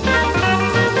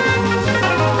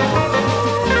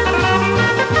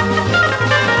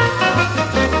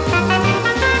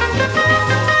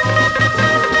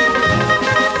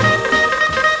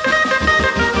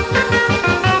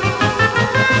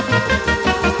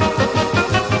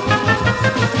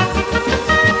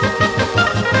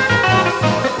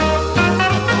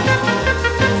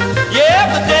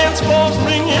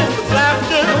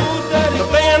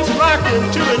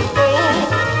 To and fro,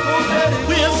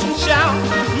 listen, shout,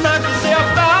 knock yourself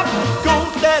out. Go,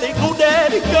 daddy, go,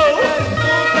 daddy, go.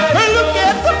 Hey, look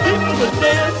at the people are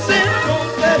dancing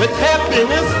with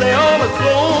happiness, they all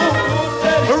aglow.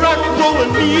 Rock and roll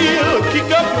and kneel,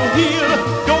 kick up your heel.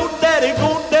 Go, daddy,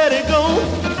 go, daddy, go.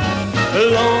 As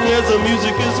long as the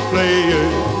music is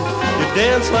playing, you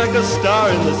dance like a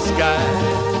star in the sky.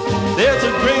 There's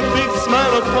a great big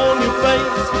smile upon your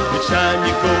face each time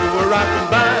you go rocking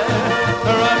by,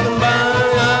 rocking by.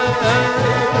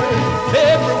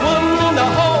 Everyone in the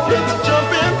hall is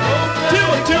jumping to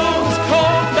a tune that's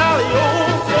called Dolly-O.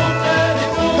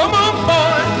 Come on,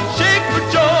 boy, shake for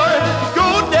joy. Go,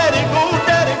 daddy, go,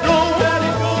 daddy, go.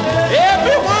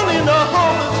 Everyone in the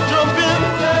hall is jumping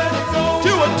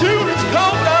to a tune that's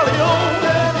called Dolly-O.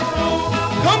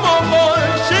 Come on, boy,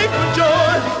 shake for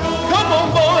joy. Come on,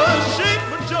 boy, shake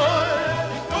for joy.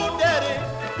 Go, daddy,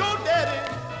 go, daddy,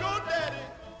 go, daddy,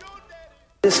 go, daddy.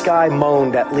 This guy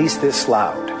moaned at least this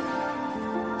loud.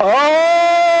 Oh!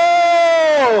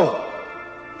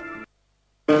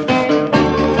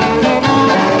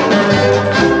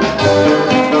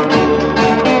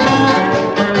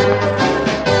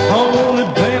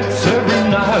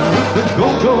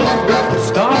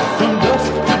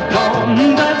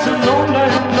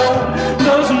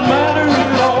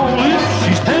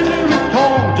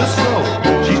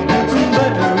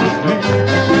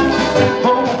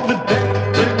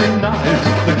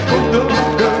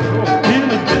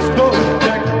 Disco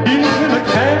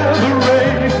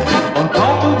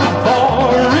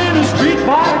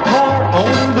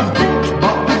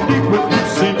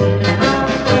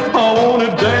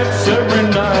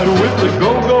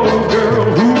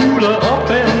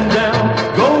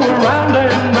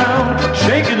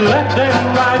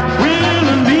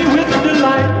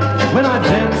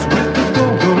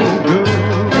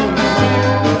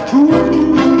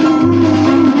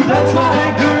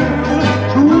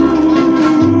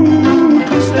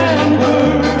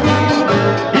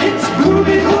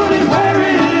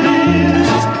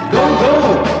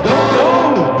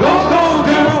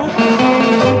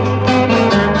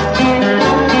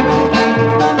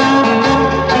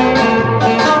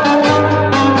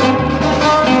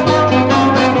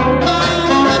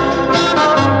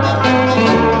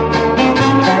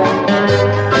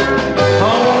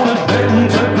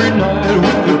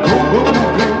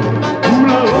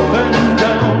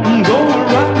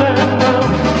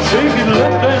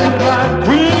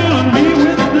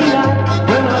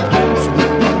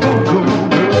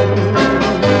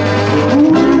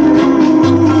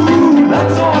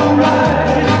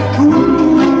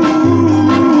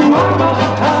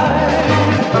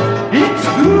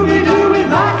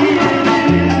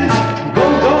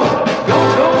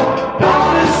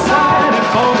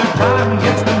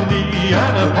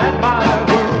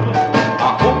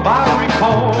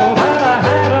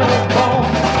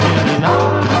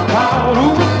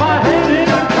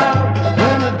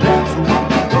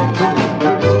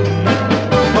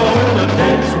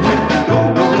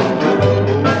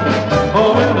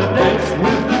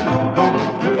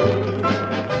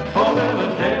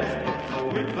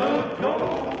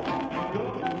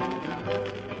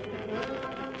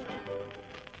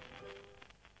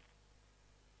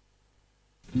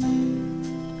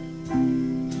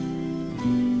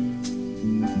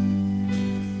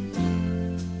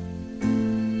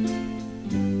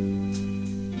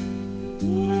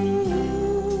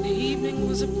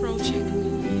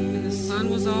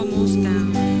almost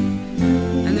down,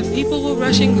 and the people were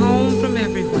rushing home from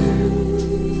everywhere.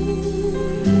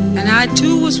 And I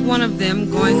too was one of them,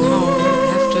 going home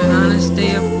after an honest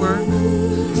day of work,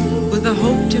 with the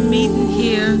hope to meet and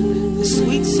hear the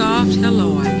sweet, soft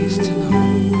hello I used to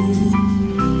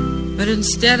know. But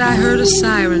instead I heard a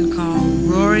siren call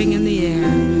roaring in the air,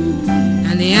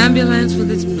 and the ambulance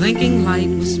with its blinking light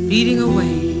was speeding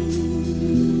away.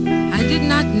 I did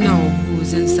not know who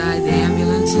was inside the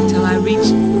ambulance until I reached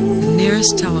the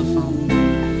nearest telephone.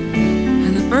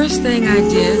 And the first thing I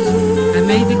did, I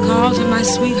made the call to my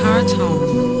sweetheart's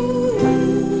home.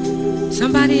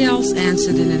 Somebody else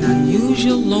answered in an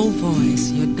unusual low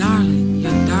voice, your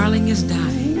darling is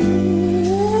dying.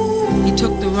 He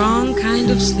took the wrong kind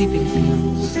of sleeping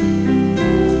pills.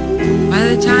 By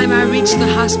the time I reached the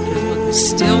hospital, it was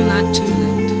still not too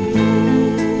late.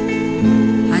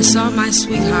 I saw my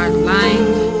sweetheart lying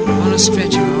on a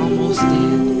stretcher, almost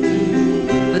dead.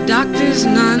 The doctors,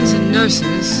 nuns, and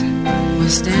nurses were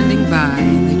standing by,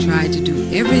 and they tried to do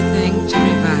everything to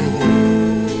revive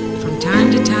him. From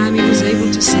time to time, he was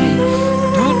able to say,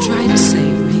 "Don't try to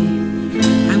save me.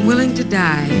 I'm willing to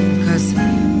die because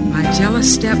my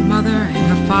jealous stepmother and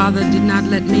her father did not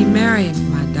let me marry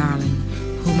my darling,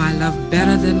 whom I love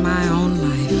better than my own life."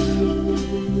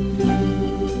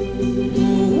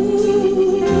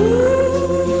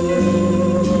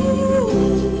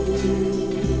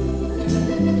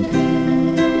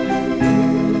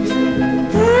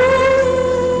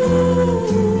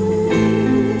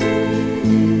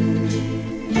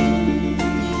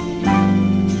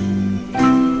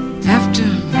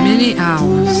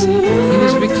 Hours he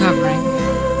was recovering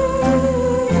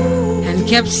and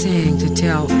kept saying to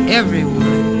tell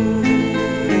everyone,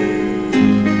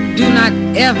 do not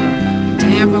ever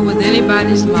tamper with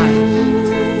anybody's life.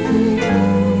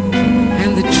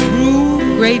 And the true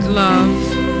great love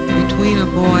between a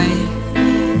boy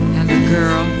and a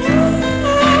girl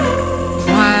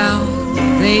while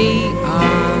they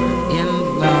are in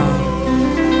love.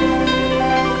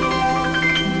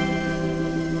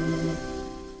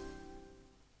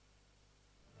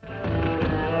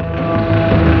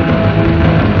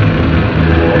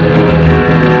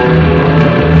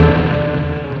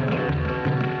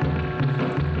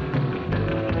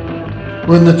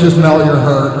 Wouldn't it just melt your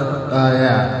heart?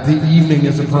 Yeah. The Evening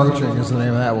is Approaching is the name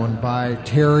of that one, by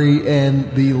Terry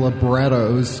and the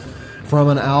Librettos, from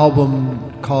an album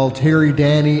called Terry,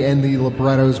 Danny, and the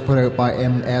Librettos, put out by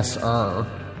MSR.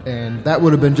 And that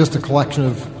would have been just a collection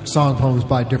of song poems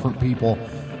by different people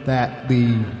that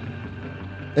the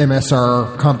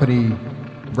MSR company,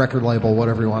 record label,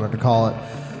 whatever you wanted to call it,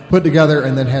 put together,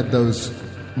 and then had those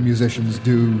musicians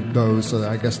do those. So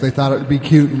I guess they thought it would be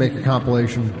cute and make a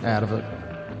compilation out of it.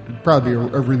 It'd probably be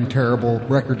a really terrible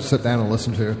record to sit down and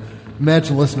listen to.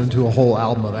 Imagine listening to a whole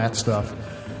album of that stuff.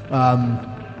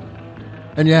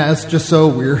 And yeah, it's just so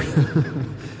weird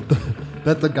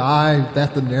that the guy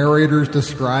that the narrator's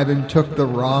describing took the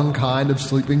wrong kind of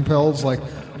sleeping pills. Like,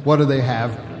 what do they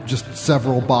have? Just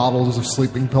several bottles of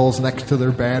sleeping pills next to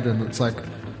their bed, and it's like,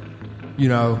 you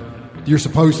know, you're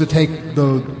supposed to take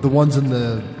the ones in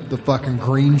the fucking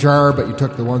green jar, but you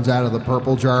took the ones out of the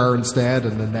purple jar instead,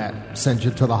 and then that sent you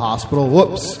to the hospital.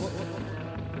 Whoops.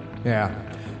 Yeah.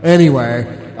 Anyway,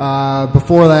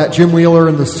 before that, Jim Wheeler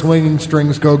and the Swinging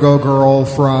Strings, Go Go Girl,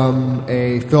 from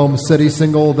a Film City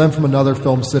single, then from another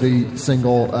Film City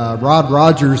single, Rod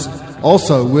Rogers,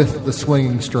 also with the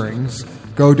Swinging Strings,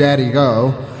 Go Daddy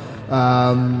Go,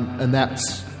 and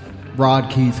that's Rod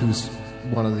Keith, who's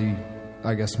one of the,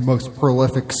 I guess, most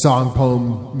prolific song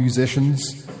poem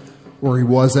musicians, or he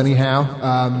was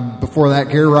anyhow. Before that,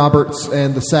 Gary Roberts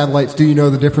and the Satellites, Do You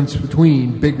Know the Difference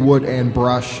Between Big Wood and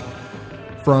Brush,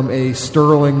 from a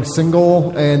Sterling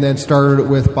single, and then started it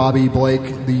with Bobby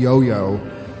Blake, The Yo-Yo.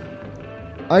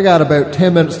 I got about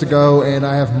 10 minutes to go, and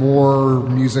I have more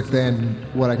music than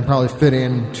what I can probably fit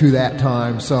in to that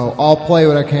time, so I'll play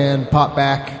what I can, pop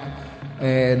back,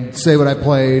 and say what I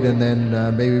played, and then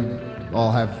maybe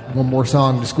I'll have one more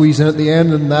song to squeeze in at the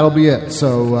end, and that'll be it.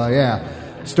 So, yeah.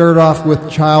 Started off with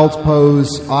Child's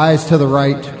Pose, Eyes to the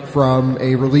Right, from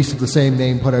a release of the same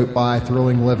name put out by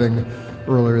Thrilling Living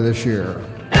earlier this year.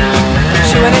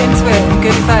 She went into it in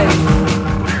good faith.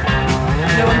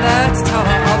 No one there to tell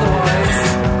her otherwise.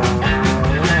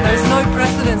 There was no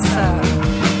precedent set.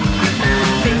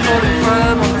 Feet falling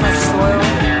firm on fresh soil.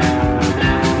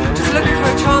 Just looking for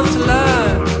a chance to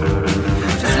learn.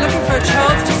 Just looking for a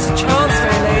chance, just a chance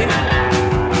really.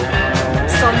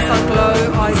 Sun glow,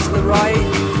 eyes to the right.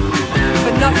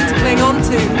 But nothing to cling on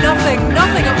to. Nothing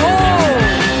at all.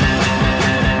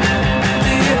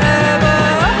 Do you ever?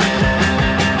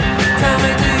 Tell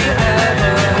me, do you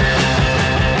ever?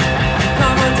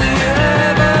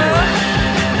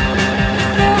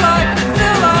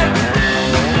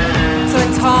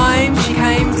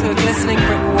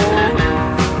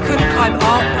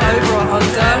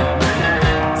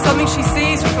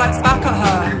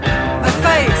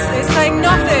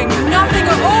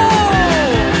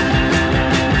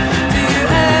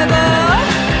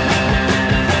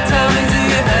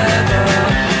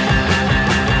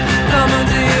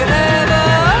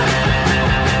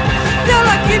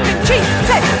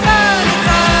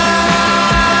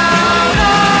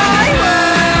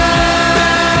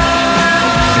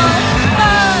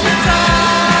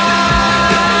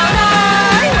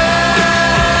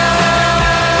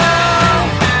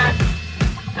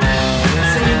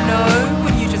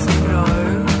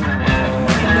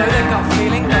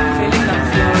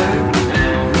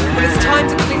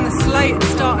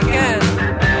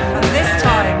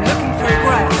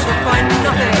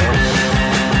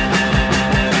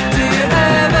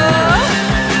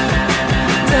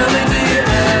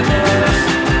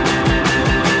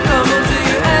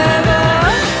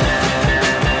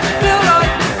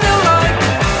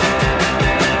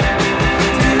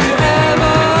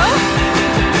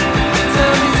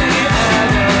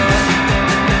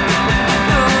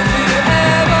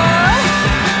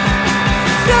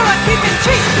 we've been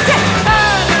treated.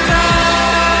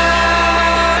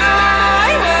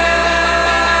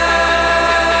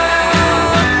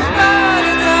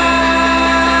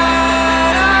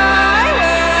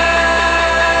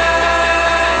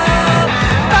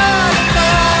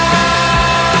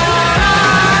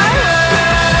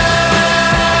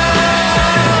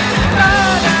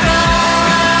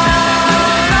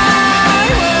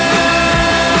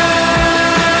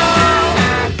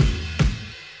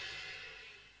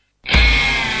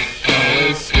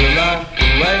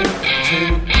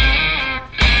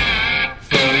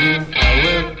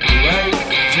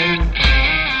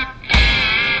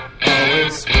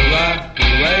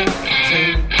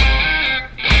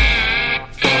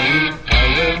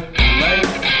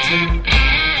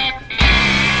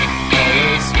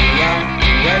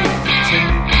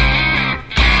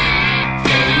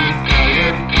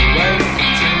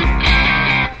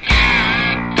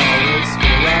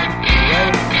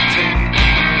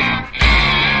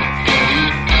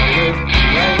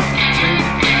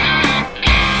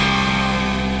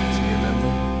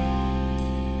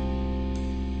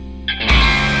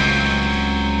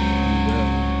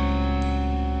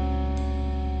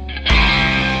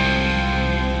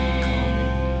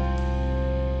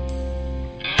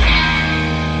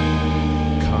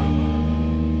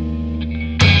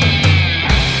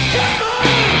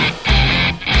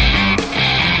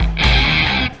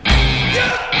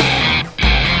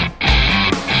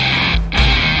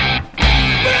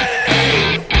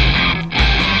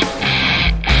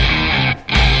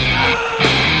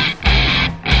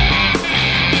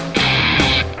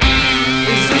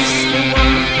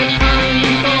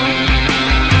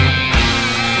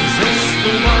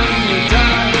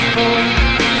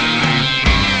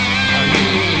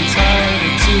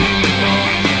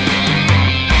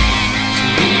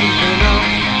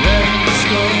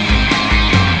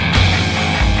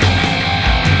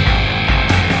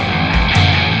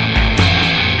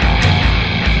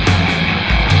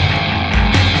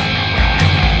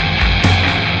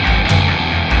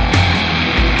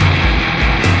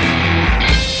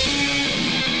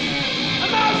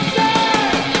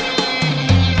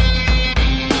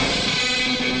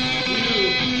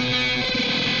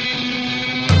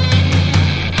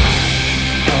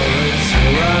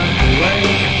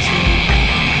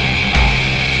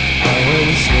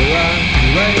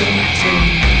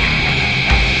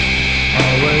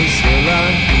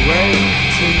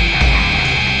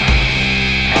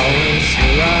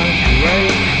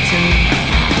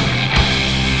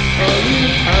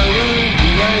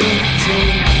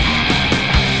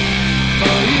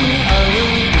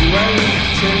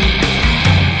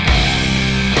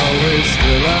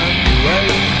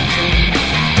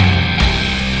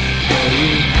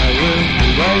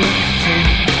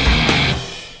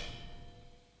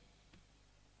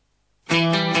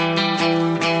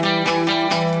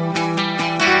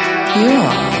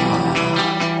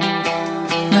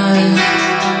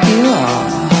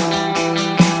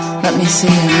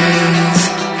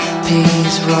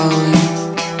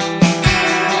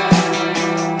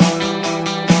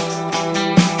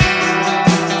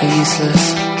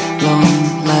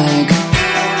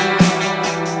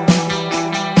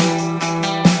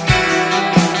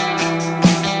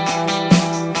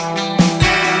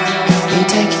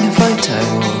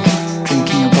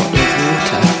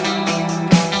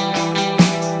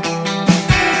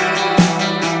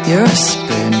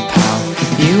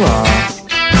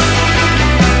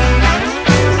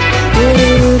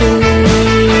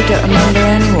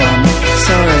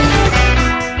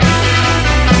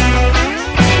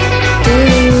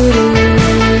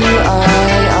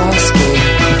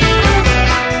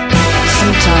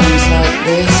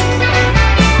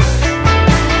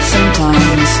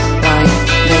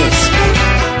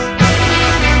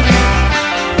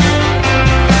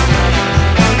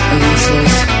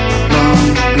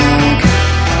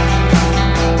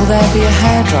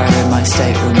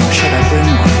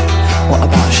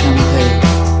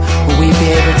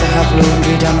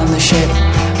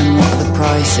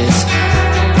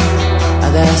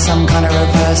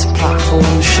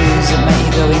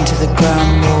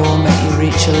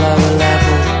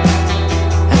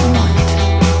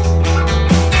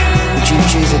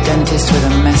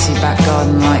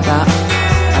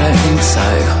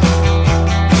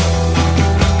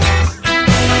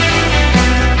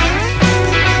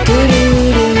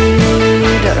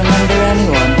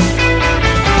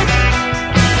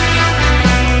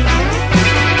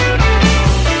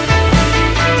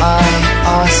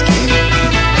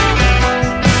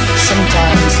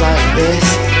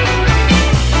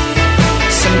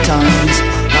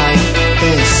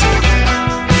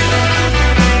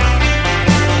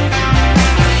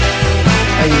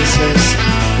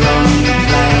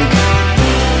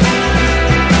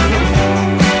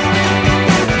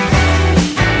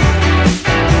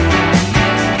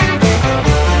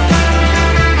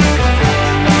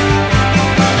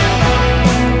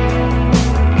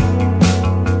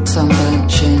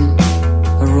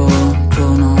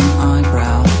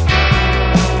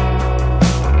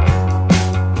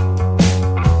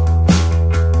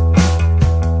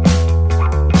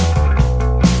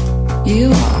 You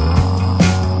are.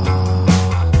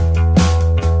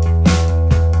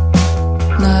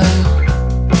 No,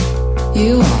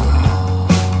 you are.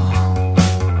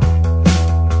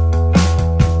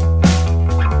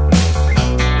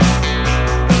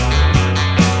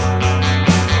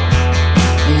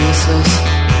 Useless,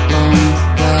 long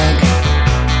leg.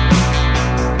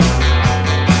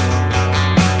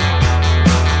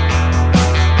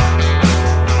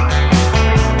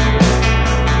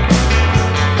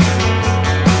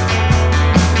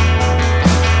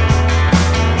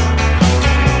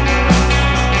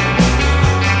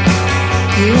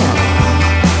 You are.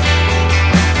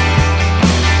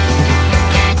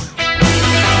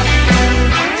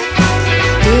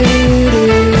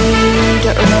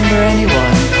 Don't remember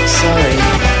anyone. Sorry.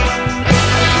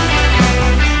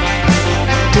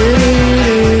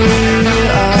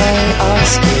 I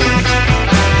ask you?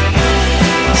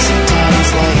 Sometimes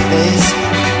like this.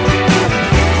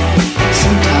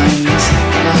 Sometimes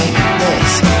like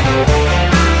this.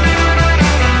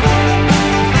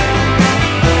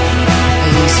 A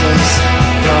useless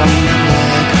wrong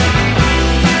leg.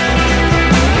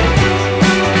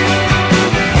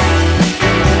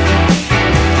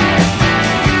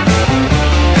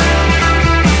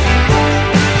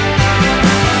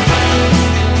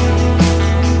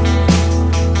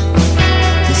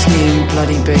 This new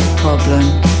bloody big problem.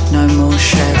 No more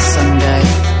shared Sunday.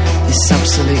 This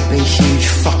absolutely huge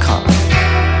fuck up.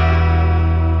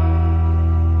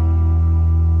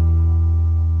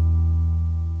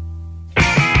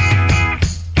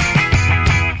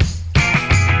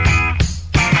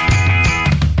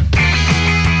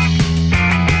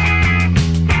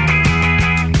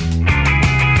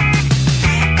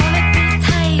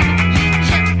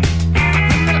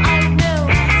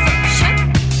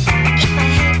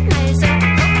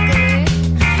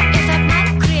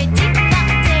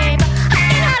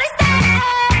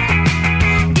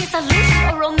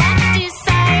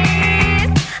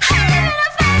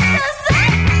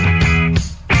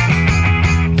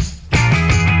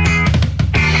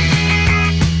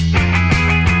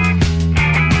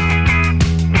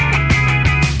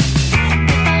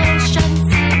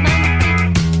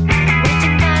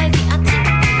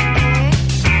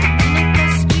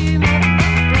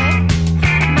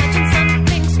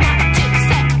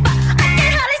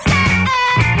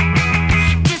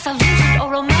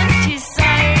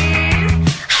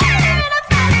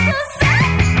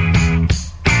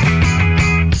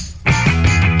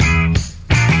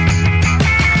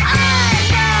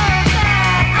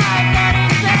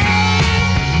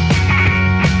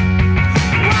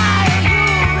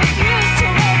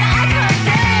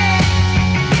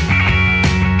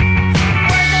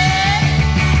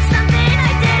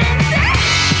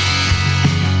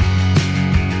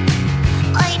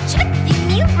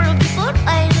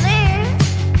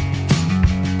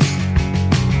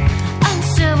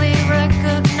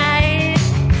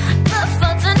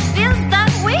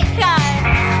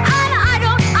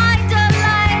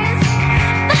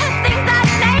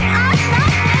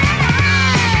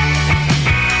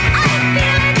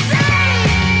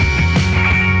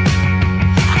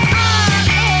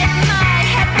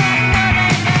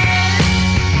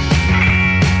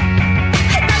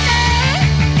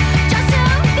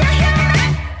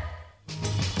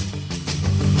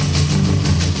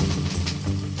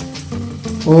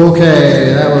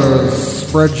 Okay, that was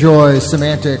Fred Joy,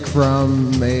 Semantic,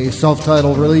 from a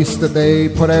self-titled release that they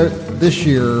put out this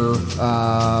year.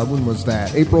 When was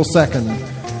that? April 2nd,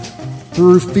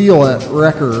 through Feel It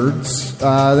Records.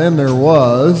 Then there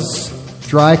was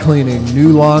Dry Cleaning,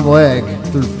 New Long Leg,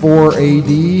 through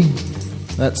 4AD.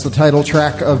 That's the title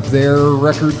track of their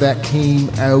record that came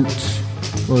out,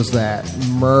 what was that,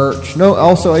 March? No,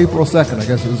 also April 2nd. I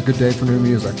guess it was a good day for new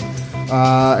music.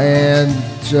 And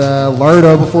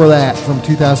Lardo before that from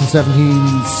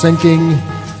 2017, Sinking.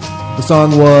 The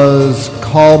song was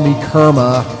Call Me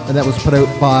Karma, and that was put out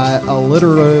by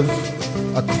Alliterative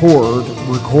Accord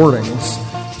Recordings.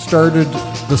 Started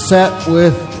the set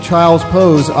with Child's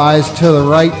Pose, Eyes to the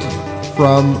Right,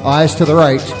 from Eyes to the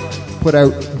Right, put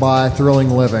out by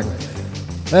Thrilling Living.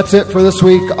 That's it for this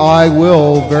week. I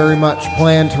will very much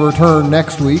plan to return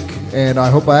next week, and I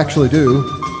hope I actually do.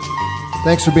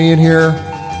 Thanks for being here.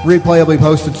 Replay will be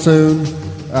posted soon.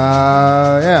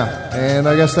 And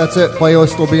I guess that's it.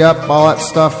 Playlist will be up, all that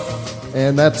stuff.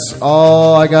 And that's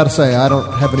all I got to say. I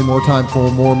don't have any more time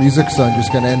for more music, so I'm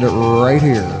just going to end it right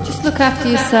here. Just look after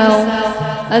yourself,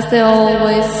 as they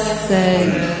always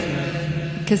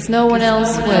say, because no one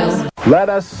else will. Let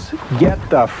us get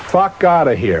the fuck out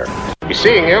of here. Be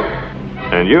seeing you.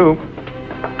 And you.